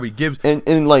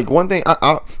 And like one thing,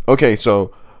 okay,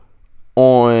 so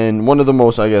on one of the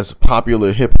most, I guess,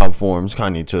 popular hip hop forums,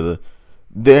 Kanye Tiller,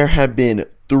 there have been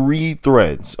 3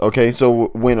 threads. Okay, so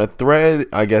when a thread,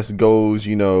 I guess, goes,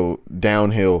 you know,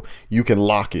 downhill, you can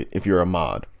lock it if you're a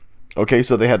mod. Okay,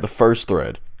 so they had the first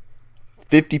thread,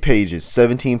 50 pages,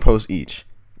 17 posts each,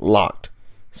 locked.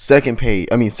 Second thread,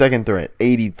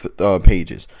 80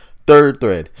 pages. Third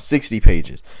thread, 60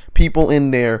 pages. People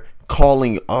in there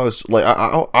calling us, like,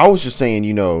 I was just saying,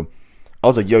 you know, I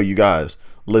was like, yo, you guys,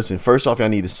 listen, first off, y'all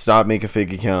need to stop making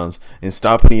fake accounts and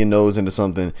stop putting your nose into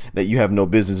something that you have no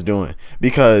business doing.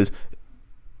 Because,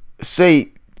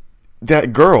 say,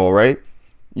 that girl, right?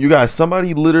 You guys,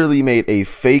 somebody literally made a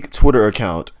fake Twitter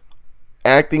account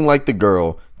acting like the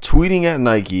girl, tweeting at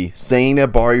Nike, saying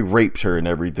that Bari raped her and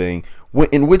everything,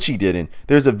 in which he didn't.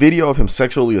 There's a video of him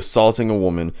sexually assaulting a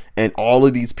woman, and all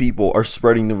of these people are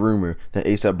spreading the rumor that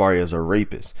A$AP Bari is a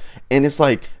rapist. And it's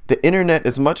like, the internet,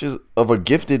 as much as of a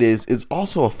gift it is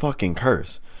also a fucking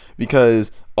curse.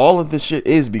 Because all of this shit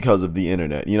is because of the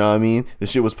internet, you know what I mean? The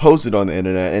shit was posted on the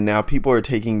internet, and now people are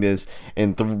taking this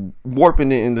and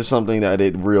warping it into something that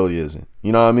it really isn't,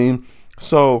 you know what I mean?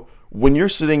 So when you're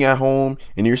sitting at home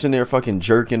and you're sitting there fucking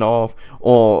jerking off,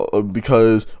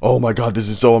 because, oh my god, this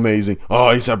is so amazing. Oh,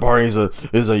 A$AP Bari is a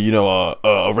you know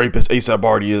a rapist. A$AP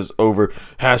Bari is over.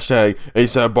 Hashtag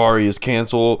A$AP Bari is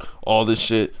canceled. All this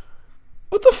shit.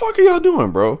 What the fuck are y'all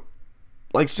doing, bro?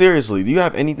 Like, seriously, do you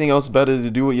have anything else better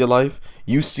to do with your life?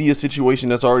 You see a situation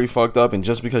that's already fucked up, and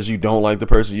just because you don't like the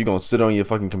person, you're gonna sit on your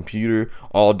fucking computer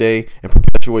all day and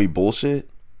perpetuate bullshit?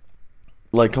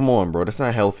 Like, come on, bro. That's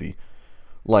not healthy.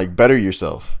 Like, better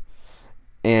yourself.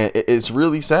 And it's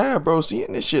really sad, bro,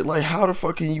 seeing this shit. Like, how the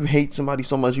fuck can you hate somebody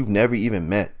so much you've never even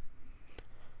met?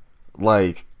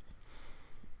 Like,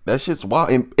 that shit's wild.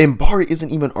 And Bari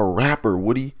isn't even a rapper,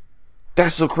 Woody.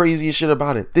 That's the craziest shit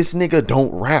about it. This nigga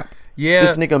don't rap. Yeah,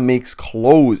 this nigga makes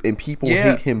clothes and people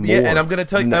hate him more. Yeah, and I'm gonna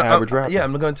tell you the average rapper. Yeah,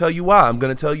 I'm gonna tell you why. I'm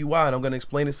gonna tell you why, and I'm gonna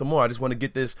explain it some more. I just want to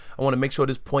get this. I want to make sure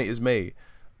this point is made.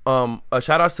 A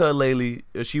shout out to Laylee.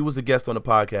 She was a guest on the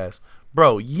podcast,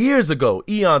 bro. Years ago,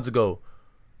 eons ago,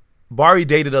 Bari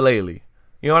dated a Laylee.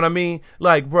 You know what I mean?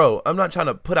 Like, bro, I'm not trying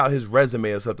to put out his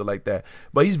resume or something like that,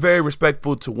 but he's very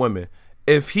respectful to women.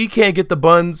 If he can't get the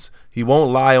buns, he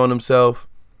won't lie on himself.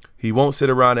 He won't sit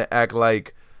around and act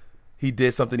like he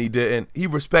did something he didn't. He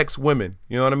respects women.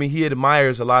 You know what I mean? He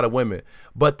admires a lot of women.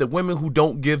 But the women who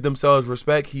don't give themselves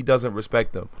respect, he doesn't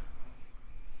respect them.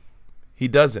 He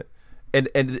doesn't. And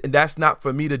that's not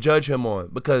for me to judge him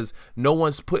on, because no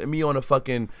one's putting me on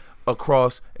a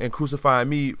cross and crucifying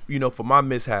me, you know, for my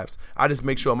mishaps. I just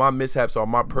make sure my mishaps are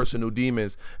my personal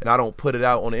demons, and I don't put it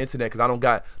out on the internet because I don't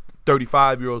got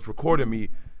 35-year-olds recording me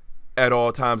at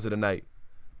all times of the night.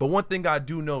 But one thing I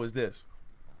do know is this.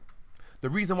 The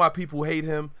reason why people hate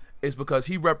him is because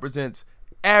he represents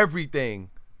everything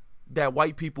that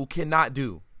white people cannot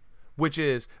do, which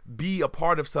is be a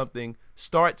part of something,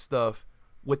 start stuff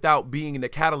without being the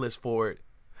catalyst for it,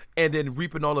 and then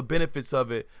reaping all the benefits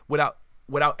of it without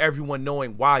everyone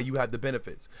knowing why you have the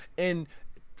benefits. And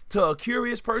to a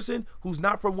curious person who's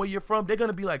not from where you're from, they're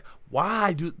gonna be like,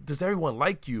 why does everyone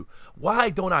like you?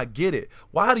 Why don't I get it?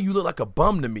 Why do you look like a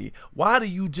bum to me? Why do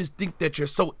you just think that you're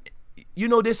so, you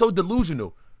know, they're so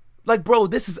delusional? Like, bro,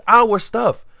 this is our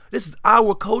stuff. This is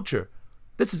our culture.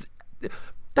 That's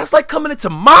like coming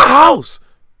into my house.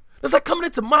 That's like coming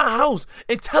into my house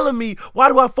and telling me, why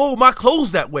do I fold my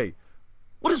clothes that way?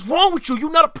 What is wrong with you?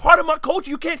 You're not a part of my culture.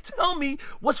 You can't tell me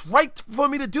what's right for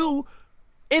me to do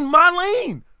in my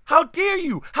lane. How dare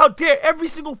you? How dare every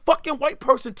single fucking white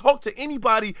person talk to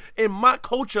anybody in my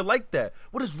culture like that?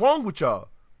 What is wrong with y'all?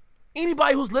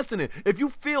 Anybody who's listening, if you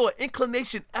feel an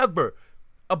inclination ever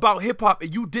about hip hop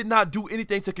and you did not do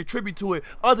anything to contribute to it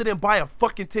other than buy a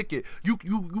fucking ticket,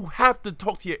 you have to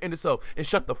talk to your inner self and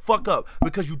shut the fuck up,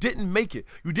 because you didn't make it.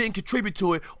 You didn't contribute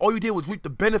to it. All you did was reap the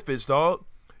benefits, dog.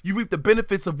 You reap the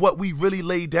benefits of what we really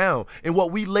laid down. And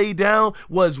what we laid down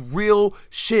was real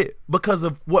shit because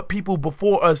of what people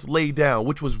before us laid down,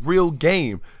 which was real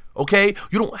game. Okay?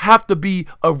 You don't have to be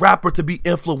a rapper to be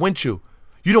influential.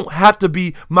 You don't have to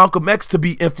be Malcolm X to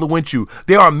be influential.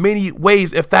 There are many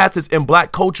ways and facets in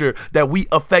black culture that we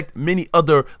affect many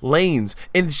other lanes.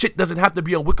 And shit doesn't have to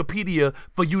be on Wikipedia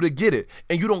for you to get it.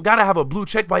 And you don't gotta have a blue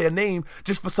check by your name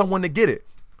just for someone to get it.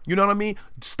 You know what I mean?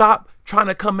 Stop trying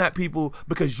to come at people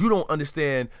because you don't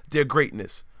understand their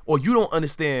greatness, or you don't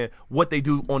understand what they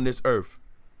do on this earth.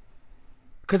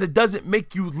 Because it doesn't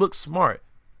make you look smart.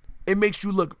 It makes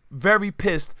you look very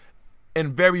pissed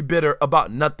and very bitter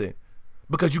about nothing.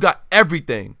 Because you got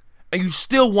everything and you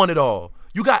still want it all.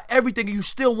 You got everything and you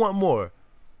still want more.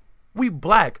 We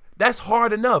black. That's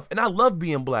hard enough. And I love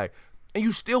being black. And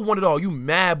you still want it all. You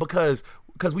mad because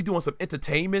we doing some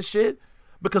entertainment shit?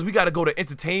 Because we got to go the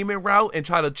entertainment route and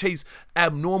try to chase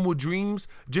abnormal dreams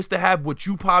just to have what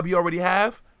you probably already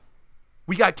have?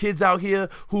 We got kids out here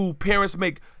who parents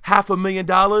make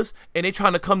 $500,000 and they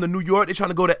trying to come to New York. They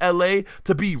trying to go to LA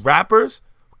to be rappers.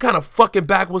 What kind of fucking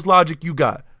backwards logic you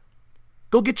got?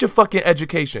 Go get your fucking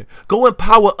education. Go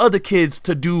empower other kids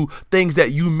to do things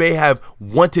that you may have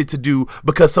wanted to do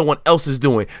because someone else is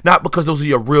doing, not because those are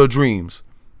your real dreams.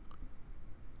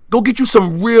 Go get you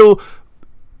some real,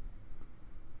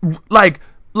 like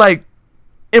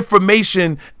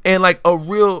information and like a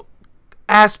real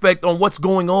aspect on what's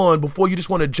going on before you just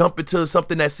want to jump into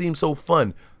something that seems so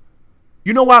fun.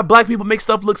 You know why black people make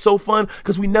stuff look so fun?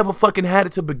 Because we never fucking had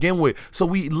it to begin with. So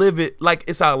we live it like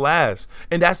it's our last.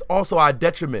 And that's also our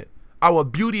detriment. Our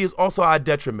beauty is also our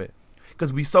detriment.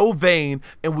 Because we so vain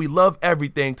and we love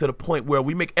everything to the point where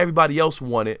we make everybody else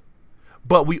want it.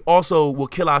 But we also will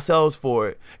kill ourselves for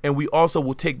it. And we also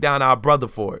will take down our brother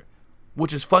for it.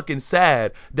 Which is fucking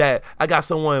sad that I got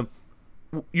someone,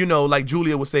 you know, like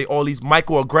Julia would say, all these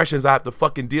microaggressions I have to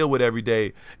fucking deal with every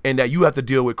day, and that you have to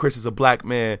deal with, Chris, as a black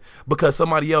man, because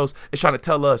somebody else is trying to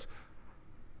tell us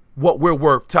what we're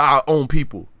worth to our own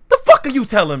people. The fuck are you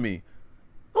telling me?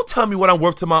 Don't tell me what I'm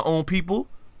worth to my own people.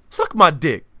 Suck my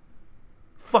dick.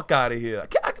 Fuck out of here.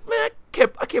 I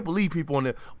can't believe people on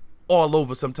there all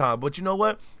over sometimes. But you know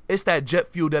what? It's that jet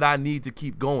fuel that I need to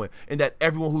keep going, and that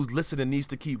everyone who's listening needs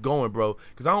to keep going, bro,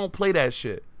 because I don't play that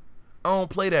shit. I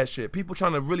don't play that shit. People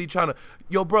trying to,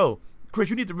 yo, bro, Chris,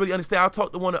 you need to really understand. I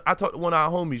talked to one of our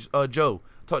homies, Joe.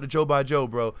 Talked to Joe by Joe,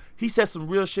 bro. He said some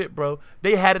real shit, bro.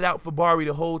 They had it out for Bari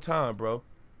the whole time, bro.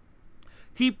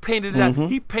 He painted it out.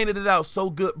 He painted it out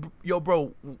so good, yo,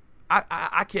 bro.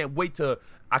 I can't wait till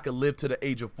I can live to the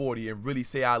age of 40 and really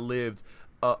say I lived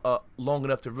long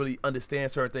enough to really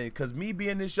understand certain things. Cause me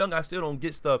being this young, I still don't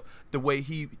get stuff the way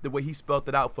he spelled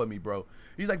it out for me, bro.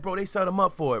 He's like, bro, they set him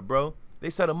up for it, bro. They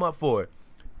set him up for it.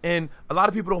 And a lot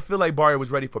of people don't feel like Barry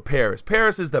was ready for Paris.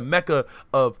 Paris is the mecca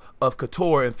of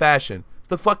couture and fashion. It's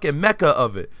the fucking mecca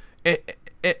of it.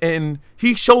 And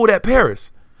he showed at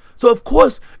Paris. So of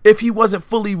course, if he wasn't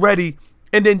fully ready,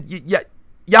 and then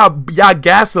y'all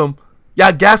gas him up.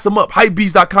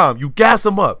 Hypebeast.com, you gas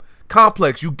him up.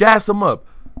 Complex, you gas him up.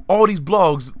 All these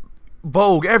blogs,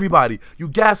 Vogue, everybody, you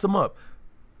gas him up.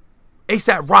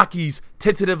 ASAP Rocky's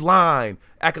tentative line,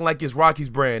 acting like it's Rocky's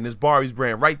brand, it's Barry's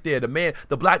brand, right there.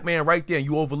 The black man right there, and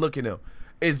you overlooking him,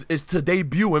 is to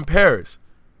debut in Paris.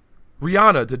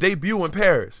 Rihanna to debut in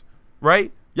Paris,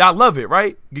 right? Y'all love it,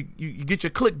 right? You get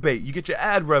your clickbait, you get your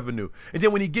ad revenue, and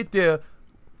then when you get there,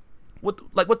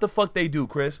 what the fuck they do,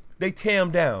 Chris? They tear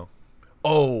him down.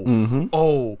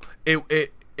 It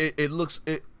looks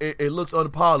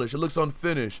unpolished, it looks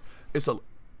unfinished.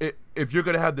 If you're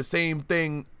gonna have the same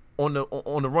thing on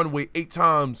the runway 8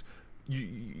 times,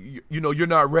 you know you're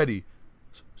not ready.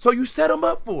 So you set him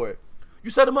up for it.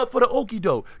 You set him up for the okie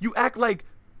doke. You act like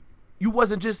you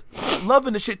wasn't just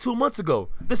loving the shit 2 months ago.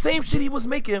 The same shit he was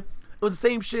making, it was the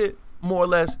same shit more or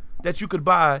less that you could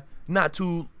buy not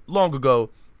too long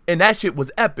ago, and that shit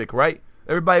was epic, right?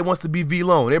 Everybody wants to be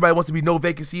V-Lone. Everybody wants to be No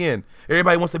Vacancy In.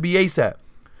 Everybody wants to be ASAP.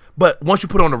 But once you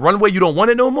put it on the runway, you don't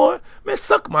want it no more? Man,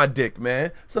 suck my dick,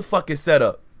 man. It's a fucking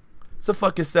setup. It's a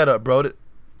fucking setup, bro. They're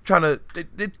trying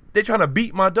to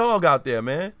beat my dog out there,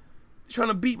 man. They're trying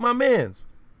to beat my mans.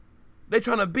 They're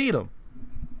trying to beat him.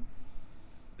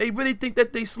 They really think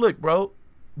that they slick, bro.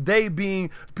 They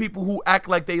being people who act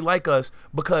like they like us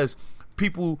because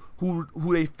people who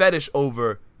they fetish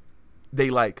over,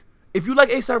 they like. If you like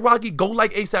A$AP Rocky, go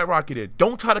like A$AP Rocky then.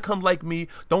 Don't try to come like me.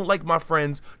 Don't like my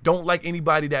friends. Don't like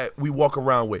anybody that we walk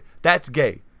around with. That's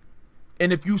gay.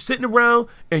 And if you sitting around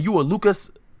and you a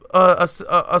Lucas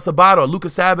Sabat or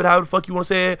Lucas Sabat, how the fuck you want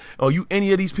to say it, or you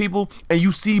any of these people, and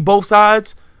you see both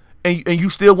sides, and you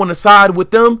still want to side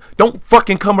with them, don't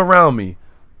fucking come around me.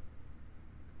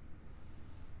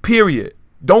 Period.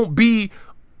 Don't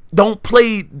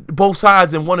play both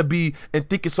sides and want to be and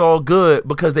think it's all good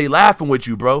because they laughing with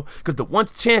you, bro. Because the one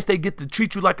chance they get to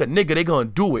treat you like a nigga, they gonna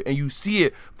do it, and you see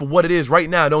it for what it is right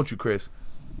now, don't you, Chris?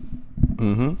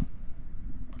 Mm-hmm.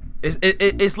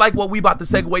 It's like what we about to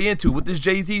segue into with this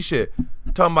Jay-Z shit.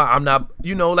 Talking about I'm not,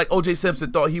 like O.J.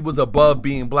 Simpson thought he was above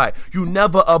being black. You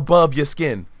never above your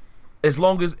skin. As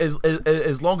long as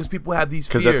people have these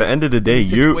fears. Because at the end of the day,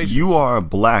 you are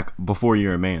black before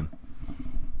you're a man,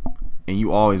 and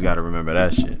you always got to remember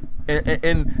that shit.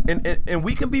 And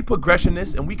we can be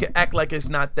progressionists and we can act like it's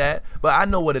not that, but I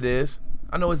know what it is.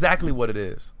 I know exactly what it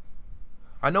is.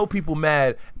 I know people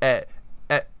mad at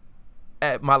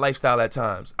my lifestyle at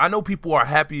times. I know people are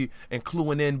happy and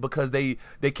cluing in because they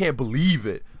can't believe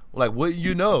it. Like, what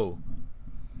you know?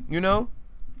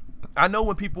 I know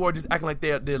when people are just acting like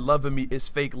they're loving me, it's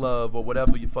fake love or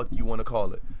whatever you want to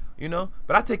call it.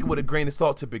 But I take it with a grain of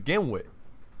salt to begin with.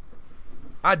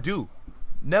 I do.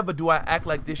 Never do I act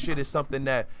like this shit is something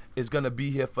that is gonna be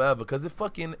here forever, because it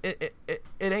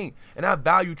ain't. And I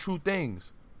value true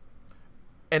things.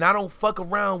 And I don't fuck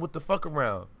around with the fuck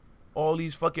around. All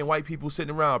these fucking white people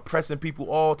sitting around oppressing people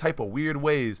all type of weird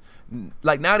ways.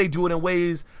 Like, now they do it in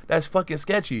ways that's fucking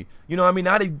sketchy. You know what I mean?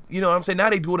 Now Now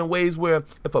they do it in ways where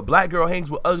if a black girl hangs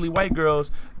with ugly white girls,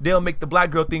 they'll make the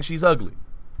black girl think she's ugly.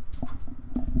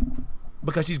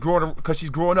 Because she's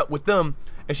growing up with them,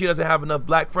 and she doesn't have enough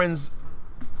black friends,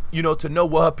 to know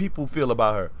what her people feel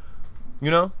about her.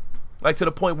 Like, to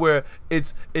the point where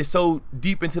it's so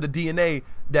deep into the DNA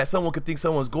that someone could think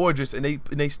someone's gorgeous and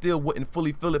they still wouldn't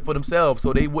fully feel it for themselves,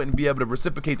 so they wouldn't be able to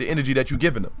reciprocate the energy that you're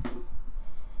giving them.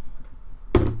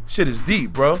 Shit is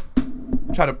deep, bro.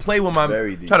 Try to play with my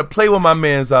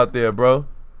mans out there, bro.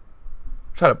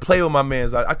 Try to play with my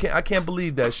mans. I can't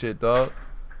believe that shit, dog.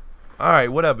 All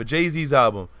right, whatever. Jay-Z's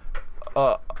album.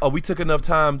 We took enough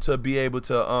time to be able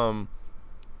to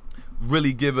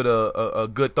really give it a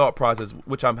good thought process,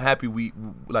 which I'm happy we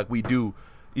do,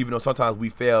 even though sometimes we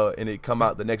fail and it come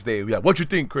out the next day. We like, what you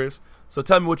think, Chris? So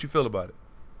tell me what you feel about it.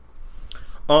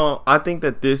 I think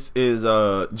that this is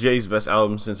Jay's best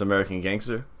album since American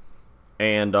Gangster,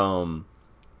 and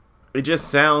it just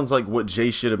sounds like what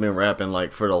Jay should have been rapping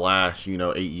like for the last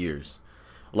 8 years.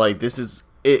 Like, this is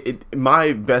it.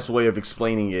 My best way of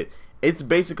explaining it, it's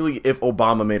basically if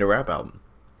Obama made a rap album.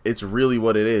 It's really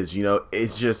what it is,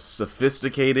 It's just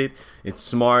sophisticated. It's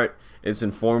smart. It's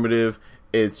informative.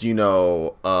 It's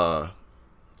it's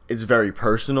very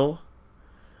personal.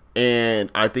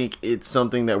 And I think it's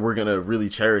something that we're gonna really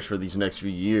cherish for these next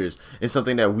few years. It's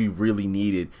something that we really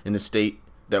needed in the state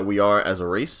that we are as a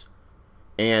race.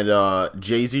 And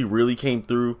Jay-Z really came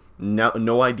through.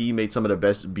 No ID made some of the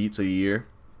best beats of the year.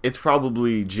 It's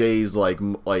probably Jay's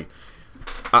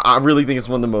I really think it's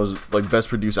one of the most like best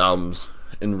produced albums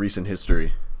in recent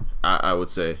history. I would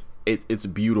say it's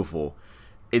beautiful.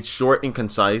 It's short and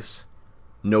concise,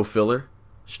 no filler,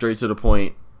 straight to the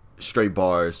point, straight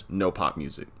bars, no pop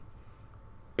music.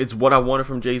 It's what I wanted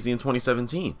from Jay-Z in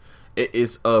 2017. It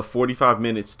is a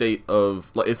 45-minute state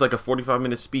of it's like a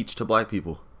 45-minute speech to black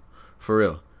people, for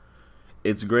real.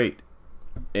 It's great.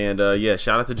 And yeah,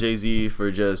 shout out to Jay-Z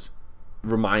for just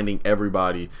reminding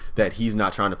everybody that he's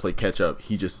not trying to play catch up.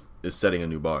 He just is setting a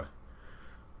new bar.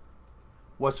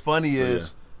 What's funny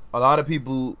is a lot of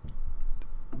people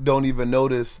don't even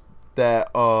notice that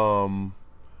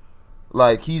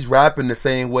like he's rapping the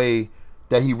same way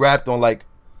that he rapped on like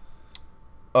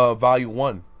Volume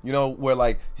 1. You know, where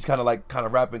like he's kind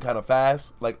of rapping kind of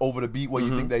fast, like over the beat, where you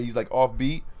think that he's like off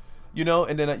beat. You know,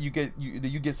 and then you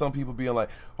get some people being like,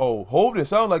 "Oh, Hov didn't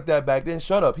sound like that back then."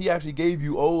 Shut up. He actually gave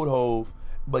you old Hov,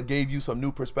 but gave you some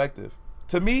new perspective.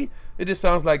 To me, it just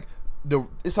sounds like the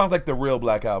real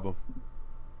Black Album.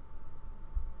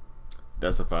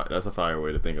 That's a fire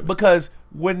way to think of it. Because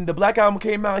when the Black Album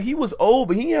came out, he was old,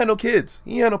 but he ain't had no kids.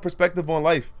 He ain't had no perspective on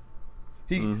life.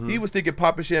 He was thinking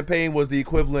popping champagne was the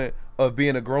equivalent of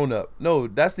being a grown up. No,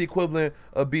 that's the equivalent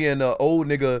of being an old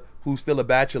nigga who's still a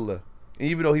bachelor. And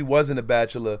even though he wasn't a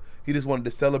bachelor, he just wanted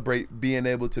to celebrate being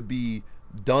able to be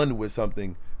done with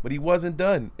something. But he wasn't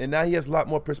done. And now he has a lot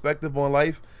more perspective on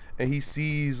life, and he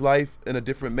sees life in a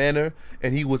different manner,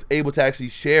 and he was able to actually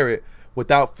share it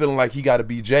without feeling like he got to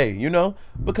be Jay, you know?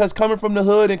 Because coming from the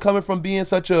hood and coming from being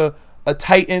such a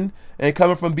titan and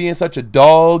coming from being such a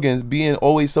dog and being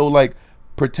always so like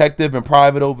protective and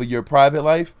private over your private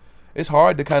life, it's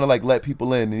hard to kind of like let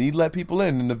people in. And he let people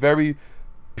in a very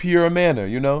pure manner,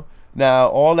 you know? Now,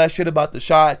 all that shit about the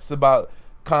shots, about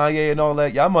Kanye and all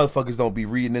that, y'all motherfuckers don't be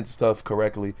reading into stuff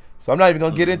correctly. So I'm not even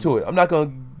going to get into it. I'm not going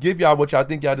to give y'all what y'all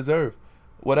think y'all deserve.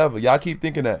 Whatever. Y'all keep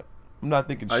thinking that. I'm not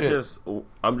thinking shit.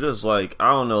 I'm just like,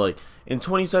 I don't know, like, in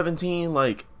 2017,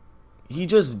 like, he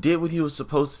just did what he was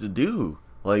supposed to do.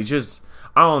 Like, just,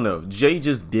 I don't know. Jay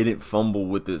just didn't fumble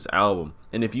with this album.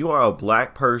 And if you are a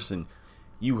black person,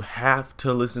 you have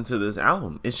to listen to this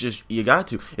album. It's just, you got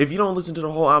to. If you don't listen to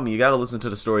the whole album, you got to listen to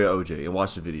the story of OJ and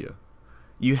watch the video.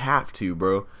 You have to,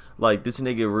 bro. Like, this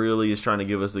nigga really is trying to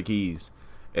give us the keys.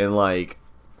 And, like,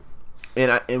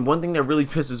 and one thing that really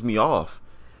pisses me off,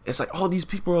 it's like, all these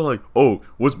people are like, oh,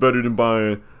 what's better than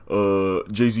buying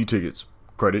Jay-Z tickets?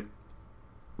 Credit.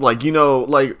 Like, you know,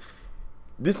 like,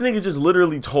 this nigga just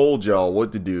literally told y'all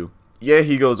what to do. Yeah,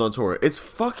 he goes on tour. It's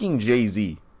fucking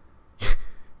Jay-Z.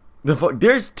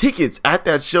 There's tickets at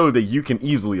that show that you can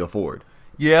easily afford.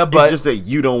 Yeah, but it's just that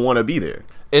you don't want to be there.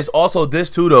 It's also this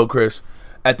too, though, Chris.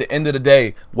 At the end of the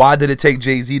day, why did it take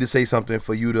Jay-Z to say something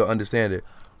for you to understand it?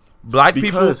 But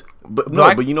you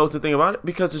know what the thing about it?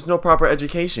 Because there's no proper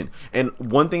education. And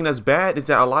one thing that's bad is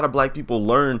that a lot of black people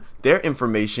learn their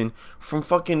information from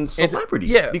fucking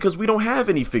celebrities. Yeah. Because we don't have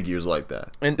any figures like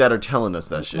that that are telling us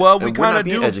that shit. Well, we kind of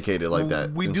do educated like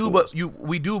that. We do, but you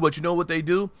know what they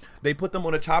do? They put them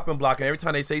on a chopping block, and every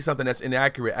time they say something that's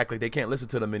inaccurate, act like they can't listen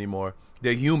to them anymore.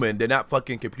 They're human. They're not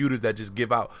fucking computers that just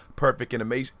give out perfect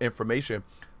information.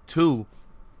 Two,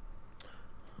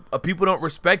 people don't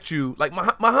respect you. Like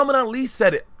Muhammad Ali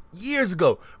said it years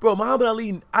ago, bro. Muhammad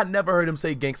Ali, I never heard him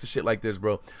say gangster shit like this,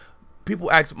 bro.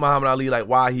 People ask Muhammad Ali like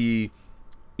why he,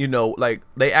 you know, like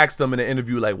they asked him in an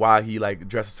interview like why he like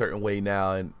dress a certain way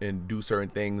now and do certain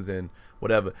things and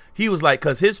whatever. He was like,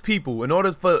 cause his people, in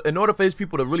order for his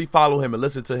people to really follow him and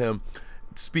listen to him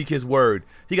speak his word,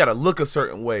 he got to look a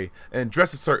certain way and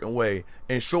dress a certain way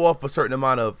and show off a certain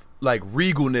amount of like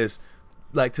regalness,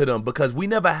 like to them, because we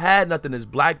never had nothing as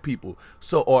black people,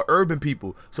 so, or urban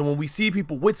people. So when we see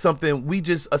people with something, we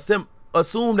just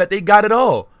assume that they got it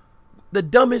all. The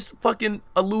dumbest fucking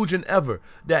illusion ever,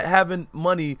 that having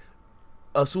money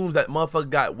assumes that motherfucker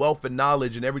got wealth and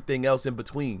knowledge and everything else in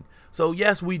between. So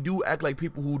yes, we do act like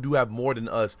people who do have more than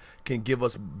us can give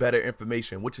us better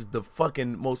information, which is the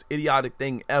fucking most idiotic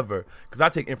thing ever, because I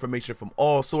take information from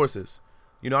all sources.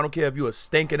 You know, I don't care if you're a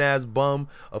stinking ass bum,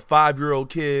 a 5-year-old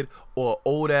kid, or an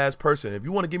old ass person. If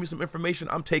you want to give me some information,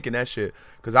 I'm taking that shit,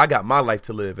 because I got my life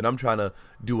to live and I'm trying to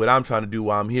do what I'm trying to do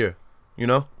while I'm here. You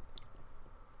know?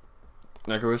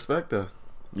 I can respect that.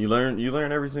 You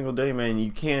learn every single day, man.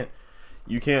 You can't,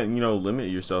 limit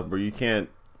yourself, bro. You can't,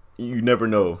 You never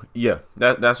know. Yeah,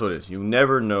 that's what it is. You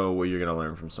never know what you're gonna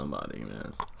learn from somebody,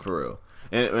 man. For real.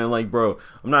 And like, bro,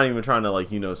 I'm not even trying to like,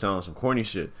 sound like some corny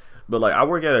shit. But like, I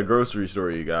work at a grocery store,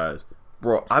 you guys.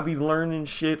 Bro, I be learning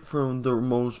shit from the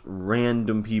most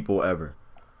random people ever.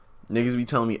 Niggas be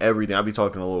telling me everything. I be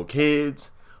talking to little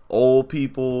kids, old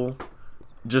people,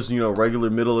 just, regular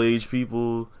middle-aged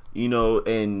people,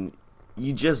 and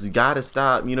you just gotta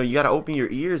stop. You gotta open your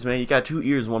ears, man. You got 2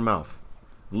 ears, 1 mouth.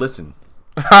 Listen.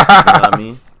 You know what I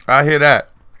mean? I hear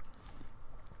that.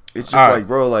 It's just like,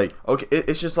 bro, like, okay,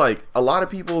 it's just like a lot of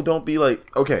people don't be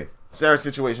like, okay, it's our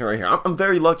situation right here. I'm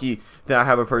very lucky that I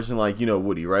have a person like,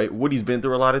 Woody, right? Woody's been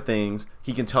through a lot of things.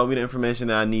 He can tell me the information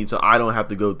that I need so I don't have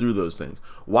to go through those things.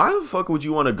 Why the fuck would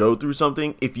you want to go through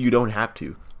something if you don't have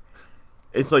to?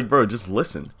 It's like, bro, just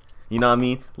listen. You know what I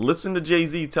mean? Listen to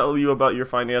Jay-Z tell you about your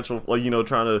financial, like,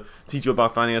 trying to teach you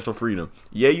about financial freedom.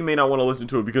 Yeah, you may not want to listen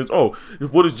to it because,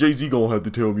 what is Jay-Z going to have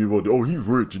to tell me about? He's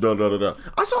rich, da-da-da-da.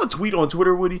 I saw a tweet on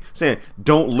Twitter, Woody, saying,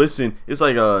 don't listen. It's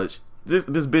like, this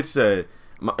bitch said,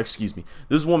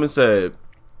 this woman said,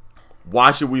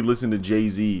 why should we listen to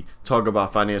Jay-Z talk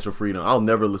about financial freedom? I'll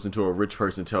never listen to a rich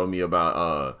person tell me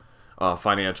about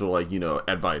financial, like,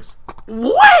 advice.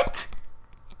 What?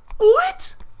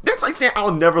 That's like saying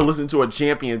I'll never listen to a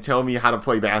champion tell me how to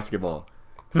play basketball.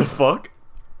 The fuck?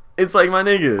 It's like, my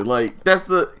nigga, like, that's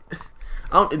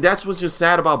what's just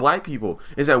sad about black people,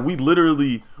 is that we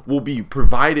literally will be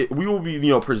presented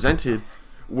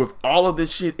with all of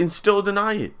this shit and still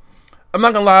deny it. I'm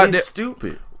not gonna lie, it's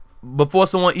stupid. Before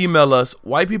someone email us,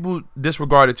 white people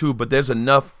disregard it too, but there's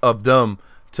enough of them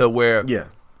to where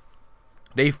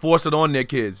they force it on their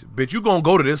kids. Bitch, you gonna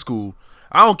go to this school.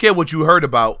 I don't care what you heard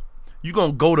about. You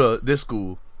gonna go to this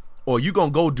school, or you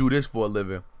gonna go do this for a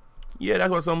living. Yeah,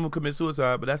 that's why some of them commit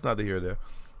suicide, but that's neither here nor there.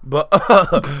 But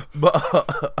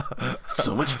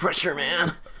so much pressure,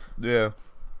 man. Yeah.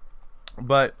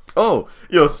 But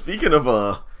speaking of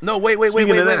no, wait.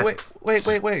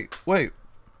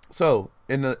 So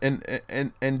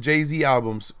in Jay-Z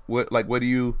albums, what do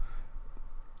you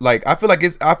like? I feel like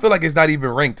it's not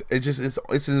even ranked. It's just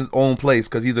it's in his own place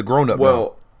because he's a grown up.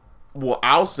 Well,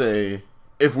 I'll say,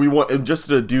 if we want just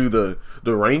to do the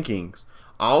rankings,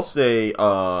 I'll say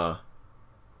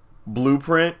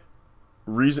Blueprint,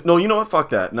 Reason. No, you know what?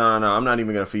 Fuck that. No. I'm not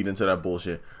even gonna feed into that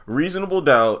bullshit. Reasonable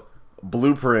Doubt,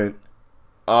 Blueprint.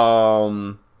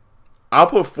 I'll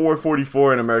put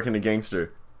 444 and American the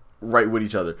Gangster right with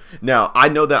each other. Now, I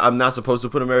know that I'm not supposed to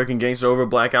put American Gangster over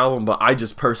Black Album, but I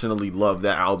just personally love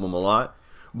that album a lot.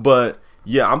 But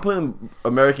yeah, I'm putting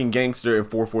American Gangster and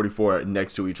 444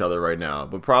 next to each other right now.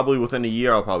 But probably within a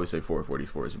year, I'll probably say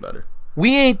 444 is better.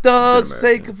 We ain't thugs,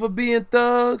 sake for being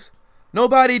thugs.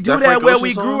 Nobody do that where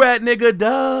we grew at, nigga.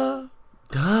 Duh.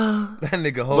 That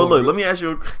nigga. But look, let me ask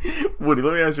you, Woody.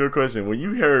 Let me ask you a question. When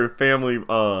you heard Family,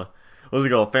 what's it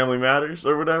called? Family Matters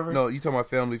or whatever? No, you talking about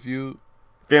Family Feud?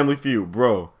 Family Feud,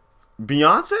 bro.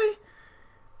 Beyonce.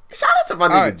 Shout out to my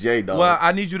nigga Jay, dog. Well,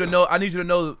 I need you to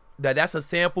know that that's a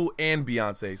sample and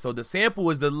Beyonce. So the sample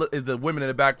is the women in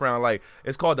the background. Like,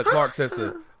 it's called the Clark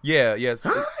Sister. Yeah, yes.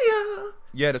 Higher.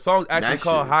 Yeah, the song's actually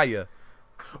called Higher.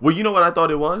 Well, you know what I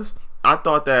thought it was? I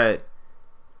thought that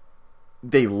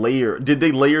did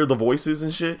they layer the voices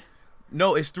and shit?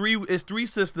 No, it's three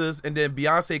sisters, and then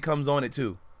Beyonce comes on it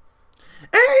too.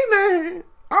 Hey man,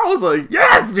 I was like,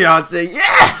 yes, Beyonce,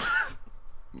 yes.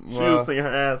 She was singing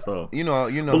her ass off. You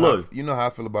know how I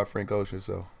feel about Frank Ocean,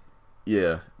 so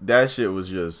yeah, that shit was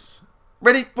just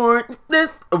ready for it.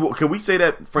 Can we say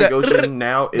that Frank Ocean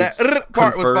now is that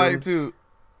part was fire too?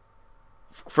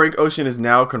 Frank Ocean is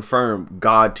now confirmed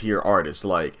God tier artist.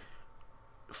 Like,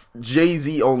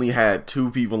 Jay-Z only had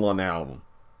 2 people on the album.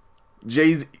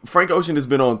 Frank Ocean has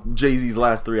been on Jay-Z's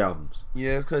last 3 albums.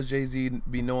 Yeah, it's because Jay-Z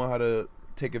be knowing how to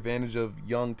take advantage of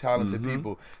young, talented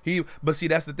people. But see,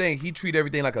 that's the thing. He treat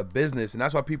everything like a business, and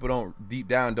that's why people deep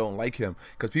down don't like him.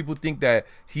 Because people think that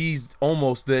he's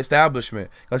almost the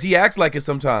establishment. Because he acts like it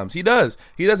sometimes. He does.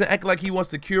 He doesn't act like he wants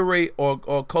to curate or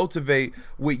cultivate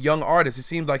with young artists. It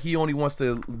seems like he only wants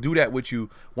to do that with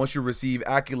you once you receive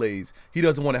accolades. He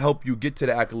doesn't want to help you get to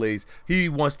the accolades. He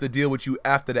wants to deal with you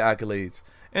after the accolades.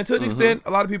 And to an extent,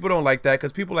 a lot of people don't like that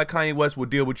because people like Kanye West will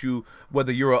deal with you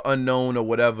whether you're an unknown or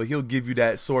whatever. He'll give you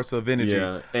that source of energy.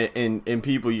 Yeah, and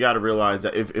people, you got to realize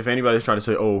that if anybody's trying to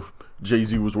say, oh,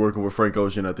 Jay-Z was working with Frank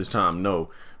Ocean at this time, no.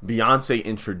 Beyonce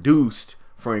introduced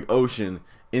Frank Ocean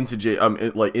into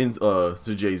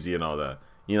to Jay-Z and all that.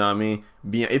 You know what I mean?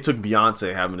 It took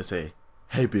Beyonce having to say,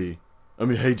 hey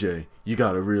Jay, you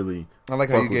got to really. I like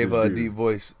how you gave her a deep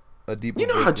voice. You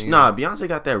know how Beyonce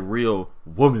got that real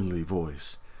womanly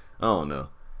voice. I don't know.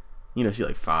 You know, she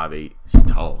like 5'8". She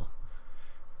tall.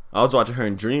 I was watching her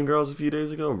in Dreamgirls a few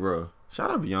days ago, bro. Shout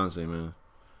out Beyonce, man.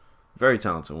 Very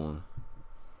talented one.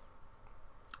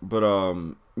 But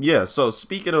yeah. So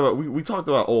speaking of, we talked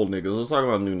about old niggas. Let's talk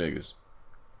about new niggas.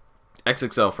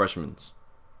 XXL freshmen.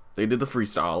 They did the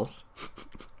freestyles.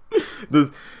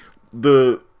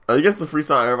 the I guess the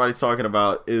freestyle everybody's talking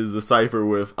about is the cipher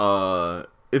with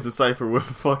it's a cipher with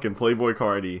fucking Playboy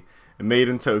Cardi, Made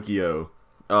in Tokyo,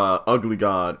 Ugly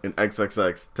God, and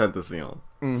XXX Tentacion.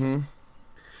 Mm-hmm.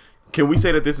 Can we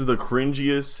say that this is the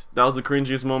cringiest? That was the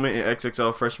cringiest moment in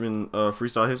XXL freshman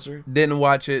freestyle history. Didn't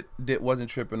watch it. Wasn't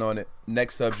tripping on it.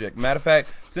 Next subject. Matter of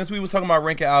fact, since we was talking about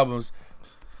ranking albums,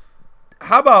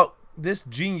 how about this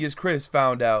genius Chris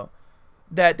found out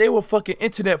that they were fucking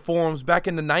internet forums back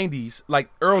in the 90s, like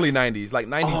early 90s, like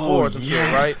 94 or some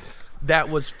shit, right? That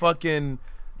was fucking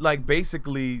like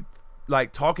basically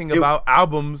like talking about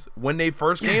albums when they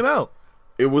first came out.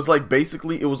 It was like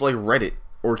basically it was like Reddit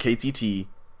or KTT.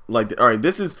 Like, all right,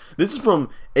 this is from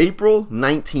April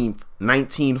 19th,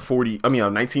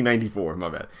 1994, my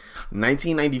bad.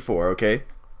 1994, okay?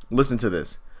 Listen to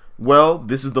this. Well,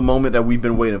 this is the moment that we've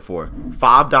been waiting for.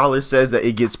 $5 says that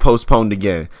it gets postponed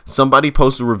again. Somebody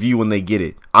post a review when they get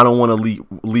it. I don't want to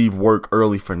leave work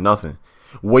early for nothing.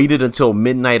 Waited until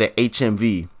midnight at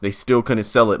HMV. They still couldn't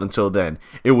sell it until then.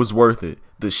 It was worth it.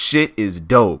 The shit is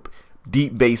dope.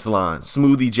 Deep bass line,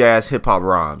 smoothie jazz hip hop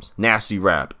rhymes, nasty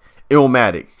rap.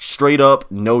 Illmatic, straight up,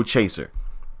 no chaser.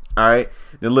 All right,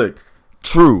 then look,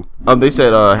 true. They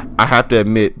said, I have to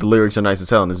admit the lyrics are nice as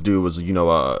hell. And this dude was,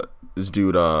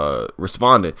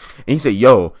 responded, and he said,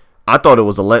 "Yo, I thought it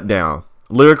was a letdown.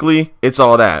 Lyrically, it's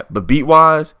all that, but beat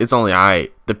wise, it's only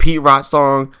alright. The Pete Rock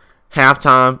song,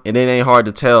 Halftime, and It Ain't Hard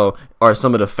to Tell are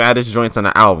some of the fattest joints on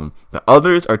the album. The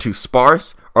others are too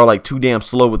sparse or like too damn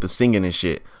slow with the singing and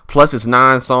shit. Plus, it's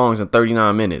 9 songs in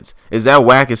 39 minutes. Is that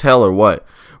whack as hell or what?"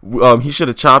 He should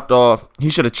have chopped a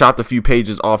few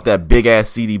pages off that big ass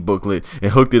CD booklet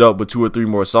and hooked it up with 2 or 3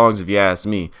 more songs if you ask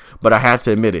me. But I have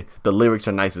to admit it, the lyrics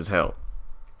are nice as hell.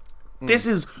 This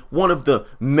is one of the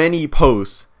many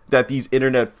posts that these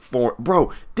internet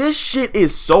bro, this shit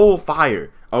is so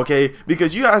fire, okay?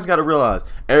 Because you guys gotta realize,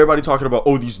 everybody talking about,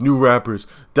 oh, these new rappers,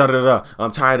 da-da-da, I'm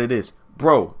tired of this.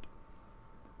 Bro,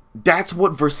 that's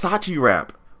what Versace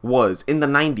rap was in the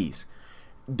 90s.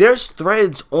 There's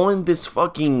threads on this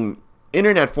fucking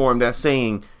internet forum that's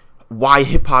saying why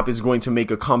hip-hop is going to make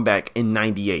a comeback in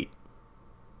 98.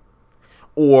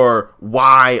 Or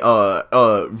why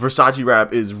Versace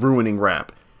rap is ruining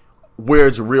rap.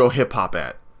 Where's real hip-hop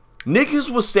at? Niggas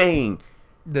was saying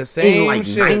the same in like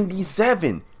shit.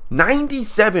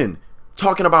 97,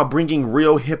 talking about bringing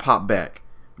real hip-hop back.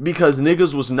 Because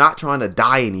niggas was not trying to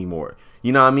die anymore.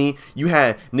 You know what I mean? You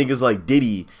had niggas like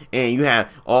Diddy, and you had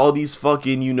all these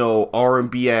fucking,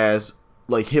 R&B ass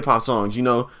like hip hop songs,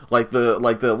 like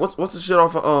the what's the shit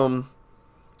off of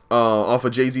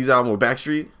Jay-Z's album with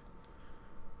Backstreet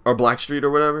or Blackstreet or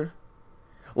whatever.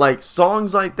 Like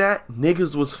songs like that,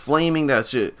 niggas was flaming that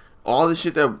shit. All this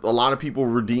shit that a lot of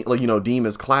people deem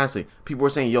as classic. People were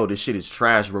saying, "Yo, this shit is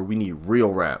trash, bro. We need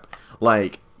real rap."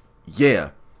 Like, yeah,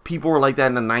 people were like that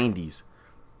in the 90s.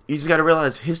 You just gotta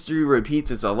realize history repeats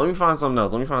itself. Let me find something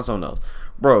else.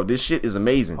 Bro, this shit is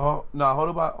amazing. Oh, no, hold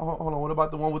on. What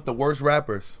about the one with the worst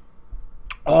rappers?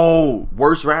 Oh,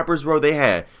 worst rappers, bro. They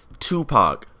had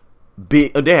Tupac.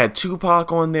 They had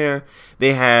Tupac on there.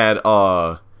 They had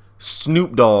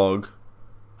Snoop Dogg.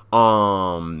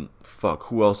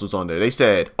 Who else was on there? They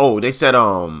said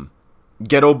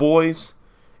Ghetto Boys.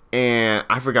 And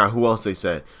I forgot who else they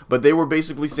said. But they were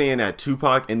basically saying that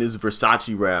Tupac and this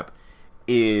Versace rap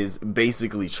is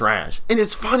basically trash. And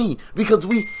it's funny because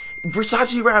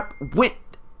Versace rap went,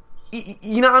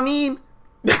 you know what I mean?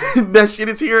 That shit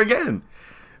is here again.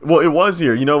 Well, it was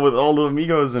here, with all the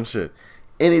Amigos and shit.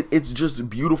 And it's just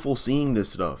beautiful seeing this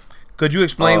stuff. Could you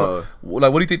explain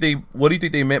what do you think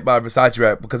they meant by Versace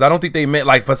rap? Because I don't think they meant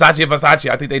like Versace.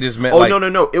 I think they just meant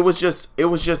no. It was just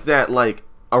that like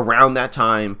around that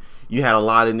time you had a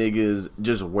lot of niggas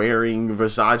just wearing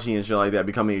Versace and shit like that,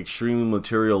 becoming extremely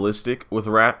materialistic with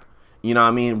rap. You know what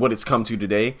I mean? What it's come to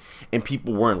today. And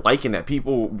people weren't liking that.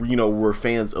 People, were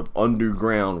fans of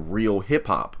underground real hip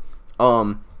hop.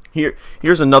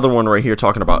 Here's another one right here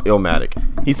talking about Illmatic.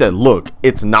 He said, "Look,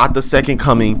 it's not the second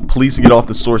coming. Please get off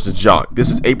the sources, jock." This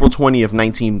is April 20th,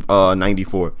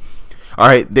 1994. All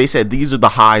right, they said these are the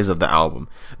highs of the album.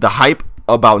 The hype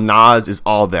about Nas is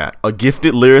all that. A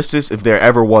gifted lyricist, if there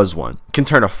ever was one, can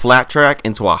turn a flat track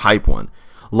into a hype one.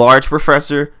 Large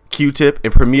Professor, Q-Tip,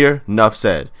 and Premier, nuff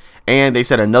said. And they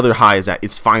said another high is that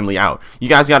it's finally out. You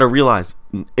guys got to realize,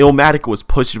 Illmatic was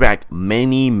pushed back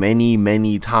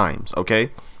many times,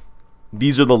 okay?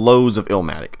 These are the lows of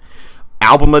Illmatic.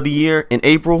 Album of the year in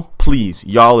April, please,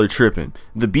 y'all are tripping.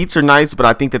 The beats are nice, but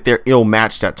I think that they're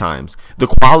ill-matched at times. The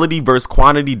quality versus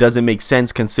quantity doesn't make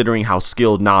sense considering how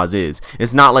skilled Nas is.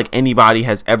 It's not like anybody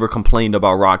has ever complained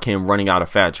about Rakim running out of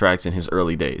fat tracks in his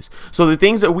early days. So the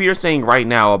things that we are saying right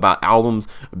now about albums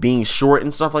being short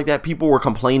and stuff like that, people were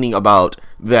complaining about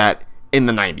that in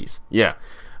the 90s. Yeah.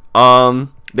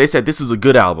 They said this is a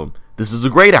good album. This is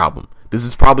a great album. This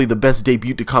is probably the best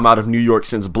debut to come out of New York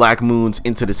since Black Moon's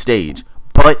Into the Stage.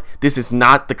 But this is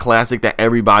not the classic that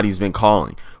everybody's been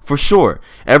calling. For sure,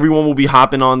 everyone will be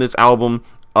hopping on this album.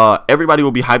 Everybody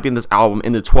will be hyping this album,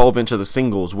 and the 12-inch of the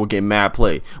singles will get mad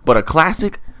play. But a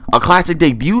classic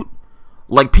debut,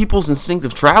 like People's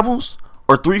Instinctive Travels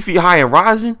or 3 Feet High and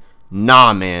Rising,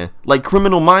 nah, man. Like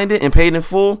Criminal Minded and Paid in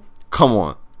Full, come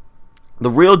on. The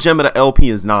real gem of the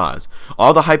LP is Nas.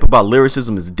 All the hype about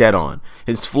lyricism is dead on.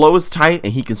 His flow is tight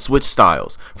and he can switch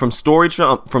styles. From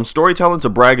storytelling to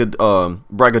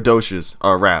braggadocious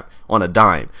rap on a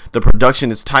dime. The production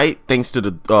is tight thanks to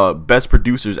the best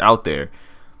producers out there.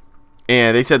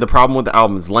 And they said the problem with the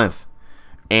album is length.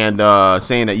 And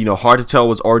saying that, Hard to Tell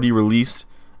was already released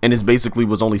and it basically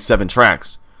was only 7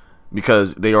 tracks.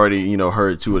 Because they already,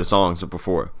 heard 2 of the songs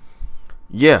before.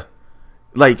 Yeah.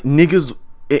 Like, niggas...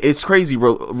 It's crazy,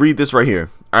 bro. Read this right here.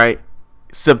 All right.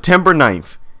 September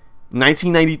 9th,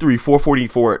 1993,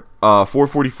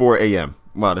 4:44 a.m.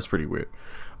 Wow, that's pretty weird.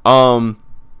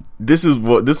 This is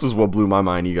what blew my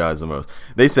mind, you guys, the most.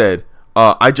 They said,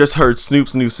 I just heard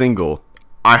Snoop's new single.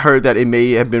 I heard that it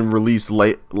may have been released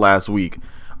late last week.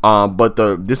 But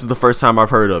this is the first time I've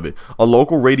heard of it. A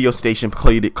local radio station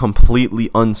played it completely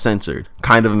uncensored.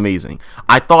 Kind of amazing.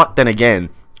 I thought, then again,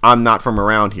 I'm not from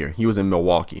around here. He was in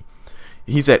Milwaukee.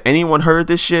 He said, anyone heard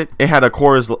this shit? It had a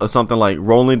chorus of something like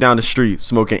rolling down the street,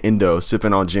 smoking Indo,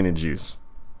 sipping on gin and juice.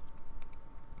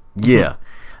 Yeah.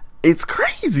 It's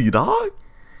crazy, dog.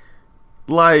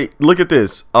 Like, look at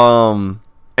this.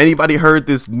 Anybody heard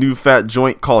this new fat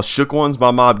joint called Shook Ones by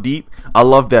Mobb Deep? I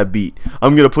love that beat.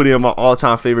 I'm going to put it in my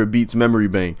all-time favorite beats memory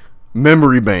bank.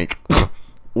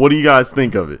 What do you guys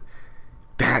think of it?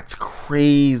 That's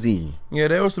crazy. Yeah,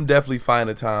 there were some definitely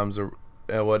finer times.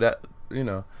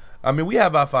 I mean, we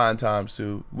have our fine times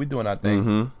too. We doing our thing.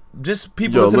 Mm-hmm. Just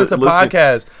people listening to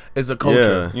podcasts is a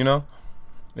culture,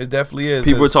 It definitely is.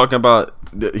 People are talking about.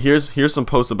 Here's some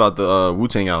posts about the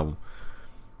Wu-Tang album.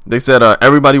 They said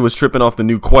everybody was tripping off the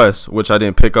new Quest, which I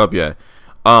didn't pick up yet.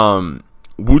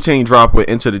 Wu-Tang dropped with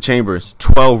Into the Chambers,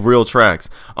 12 real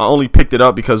tracks. I only picked it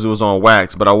up because it was on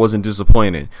wax, but I wasn't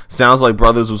disappointed. Sounds like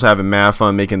Brothers was having mad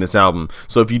fun making this album.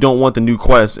 So if you don't want the new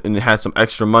Quest and it had some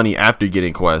extra money after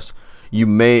getting Quest, you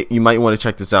might want to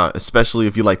check this out, especially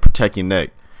if you like Protect Your Neck.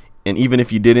 And even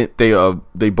if you didn't,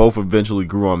 they both eventually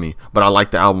grew on me. But I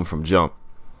like the album from jump.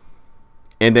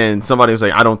 And then somebody was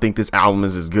like, I don't think this album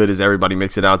is as good as everybody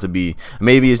makes it out to be.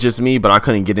 Maybe it's just me, but I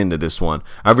couldn't get into this one.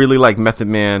 I really like Method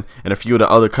Man, and a few of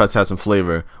the other cuts had some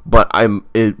flavor, but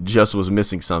it just was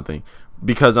missing something.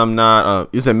 Because I'm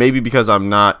not, maybe because I'm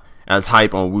not as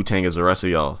hype on Wu-Tang as the rest of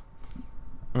y'all.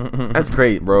 That's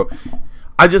great, bro.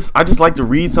 I just like to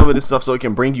read some of this stuff so it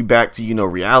can bring you back to,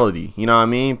 reality. You know what I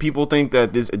mean? People think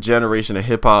that this generation of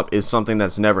hip hop is something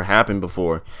that's never happened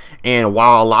before. And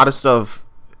while a lot of stuff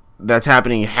that's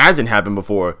happening hasn't happened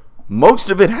before, most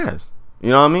of it has.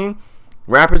 You know what I mean?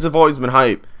 Rappers have always been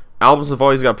hype. Albums have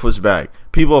always got pushed back.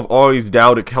 People have always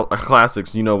doubted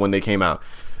classics, when they came out.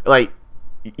 Like,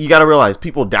 you got to realize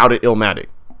people doubted Illmatic.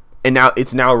 And now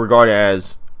it's now regarded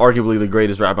as arguably the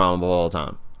greatest rap album of all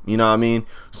time. You know what I mean?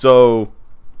 So...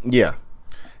 yeah.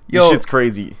 This shit's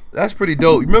crazy. That's pretty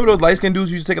dope. You remember those light-skinned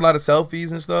dudes who used to take a lot of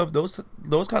selfies and stuff? Those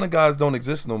kind of guys don't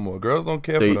exist no more. Girls don't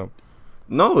care for them.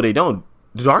 No, they don't.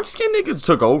 Dark-skinned niggas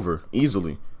took over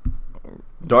easily.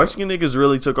 Dark-skinned niggas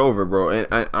really took over, bro. And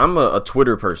I'm a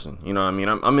Twitter person. You know what I mean?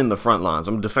 I'm in the front lines.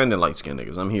 I'm defending light-skinned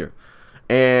niggas. I'm here.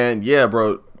 And yeah,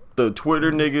 bro, the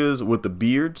Twitter niggas with the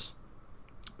beards,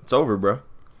 it's over, bro.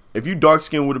 If you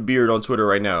dark-skinned with a beard on Twitter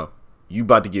right now, you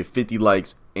about to get 50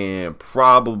 likes and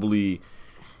probably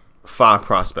 5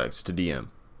 prospects to DM.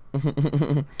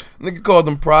 Nigga called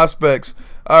them prospects.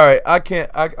 All right, I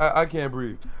can't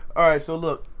breathe. All right, so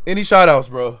look, any shout outs,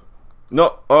 bro?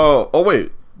 No, oh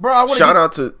wait. Bro, I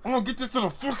want to get this to the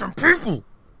fucking people.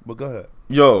 But go ahead.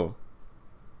 Yo.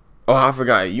 Oh, I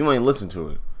forgot. You ain't listen to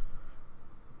it.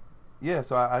 Yeah,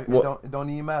 so it don't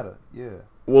even matter. Yeah.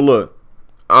 Well, look.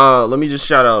 Let me just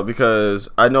shout out because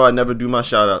I know I never do my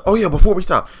shout out. Oh yeah, before we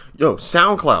stop, yo,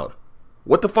 SoundCloud,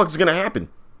 what the fuck is gonna happen?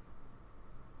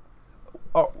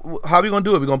 How we gonna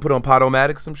do it? We gonna put on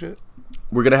Podomatic some shit?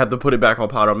 we're going to have to put it back on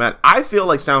Podomatic. I feel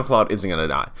like SoundCloud isn't going to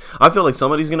die. I feel like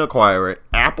somebody's going to acquire it.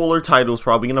 Apple or Tidal's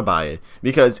probably going to buy it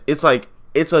because it's like,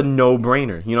 it's a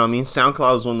no-brainer. You know what I mean?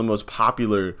 SoundCloud is one of the most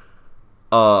popular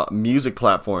music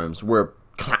platforms where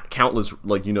countless,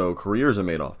 like, you know, careers are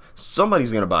made off.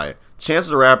 Somebody's going to buy it. Chance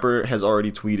the Rapper has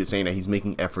already tweeted saying that he's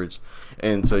making efforts.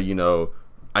 And so, you know,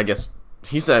 I guess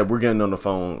he said we're getting on the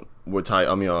phone with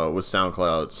with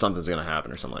SoundCloud. Something's going to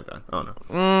happen or something like that. I don't know.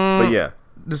 But yeah.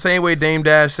 The same way Dame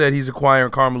Dash said he's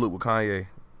acquiring Karma Loop with Kanye.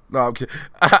 No, I'm kidding.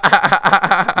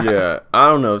 Yeah, I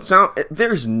don't know.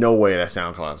 There's no way that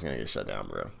SoundCloud's gonna get shut down,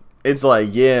 bro. It's like,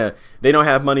 yeah, they don't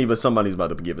have money, but somebody's about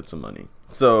to give it some money.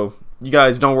 So you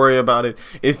guys don't worry about it.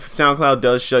 If SoundCloud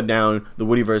does shut down, the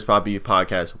Woody vs. Poppy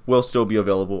podcast will still be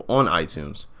available on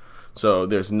iTunes. So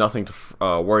there's nothing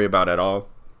to worry about at all.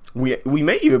 We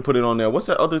may even put it on there. What's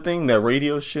that other thing? That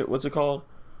radio shit? What's it called?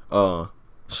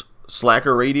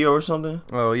 Slacker Radio or something.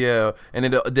 Oh yeah, and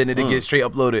then it gets straight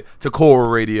uploaded to Coral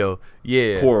Radio.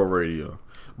 Yeah, Coral Radio.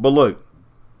 But look,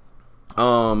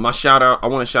 my shout out. I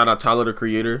want to shout out Tyler the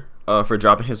Creator for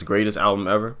dropping his greatest album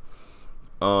ever.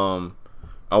 I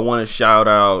want to shout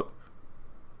out.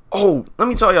 Oh, let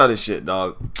me tell y'all this shit,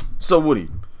 dog. So Woody,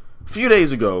 a few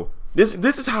days ago, this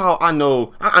is how I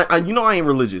know. I you know I ain't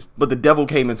religious, but the devil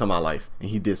came into my life and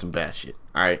he did some bad shit.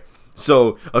 All right.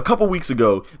 So a couple weeks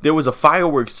ago, there was a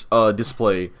fireworks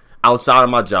display outside of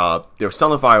my job. They were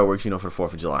selling fireworks, you know, for the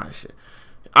 4th of July and shit.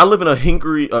 I live in a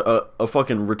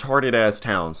fucking retarded ass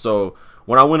town. So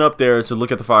when I went up there to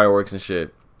look at the fireworks and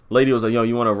shit, lady was like, "Yo,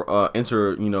 you want to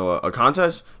enter, you know, a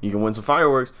contest? You can win some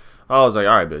fireworks." I was like,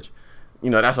 "All right, bitch." You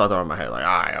know, that's what I thought in my head. Like,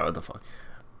 all right, what the fuck?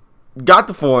 Got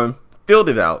the form, filled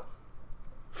it out.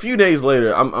 A few days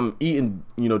later, I'm eating,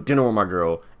 you know, dinner with my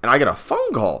girl, and I get a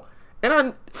phone call. And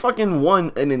I fucking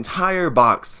won an entire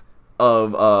box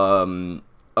of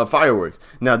fireworks.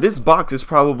 Now, this box is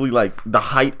probably like the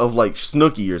height of like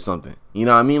Snooki or something. You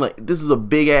know what I mean? Like, this is a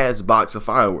big ass box of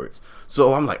fireworks.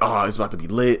 So I'm like, oh, it's about to be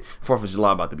lit. 4th of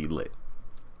July about to be lit.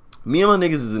 Me and my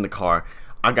niggas is in the car.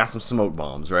 I got some smoke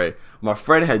bombs, right? My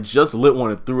friend had just lit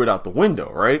one and threw it out the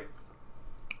window, right?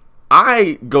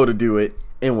 I go to do it.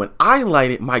 And when I light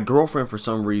it, my girlfriend, for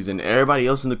some reason, everybody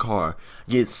else in the car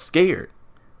gets scared.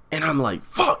 And I'm like,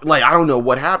 fuck, like, I don't know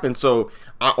what happened. So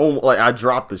I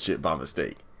dropped the shit by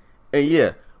mistake. And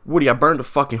yeah, Woody, I burned a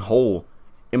fucking hole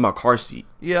in my car seat.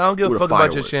 Yeah, I don't give a fuck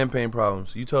about your champagne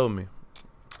problems. You told me.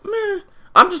 Man,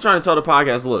 I'm just trying to tell the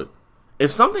podcast, look, if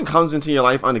something comes into your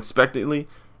life unexpectedly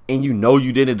and you know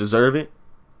you didn't deserve it,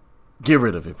 get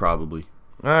rid of it probably.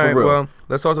 All right, well,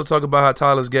 let's also talk about how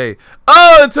Tyler's gay.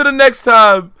 Oh, until the next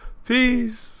time.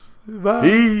 Peace. Bye.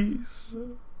 Peace.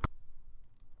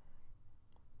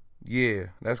 Yeah,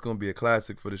 that's going to be a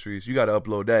classic for the streets. You got to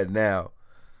upload that now.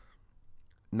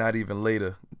 Not even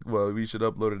later. Well, we should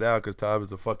upload it now because time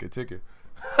is a fucking ticket.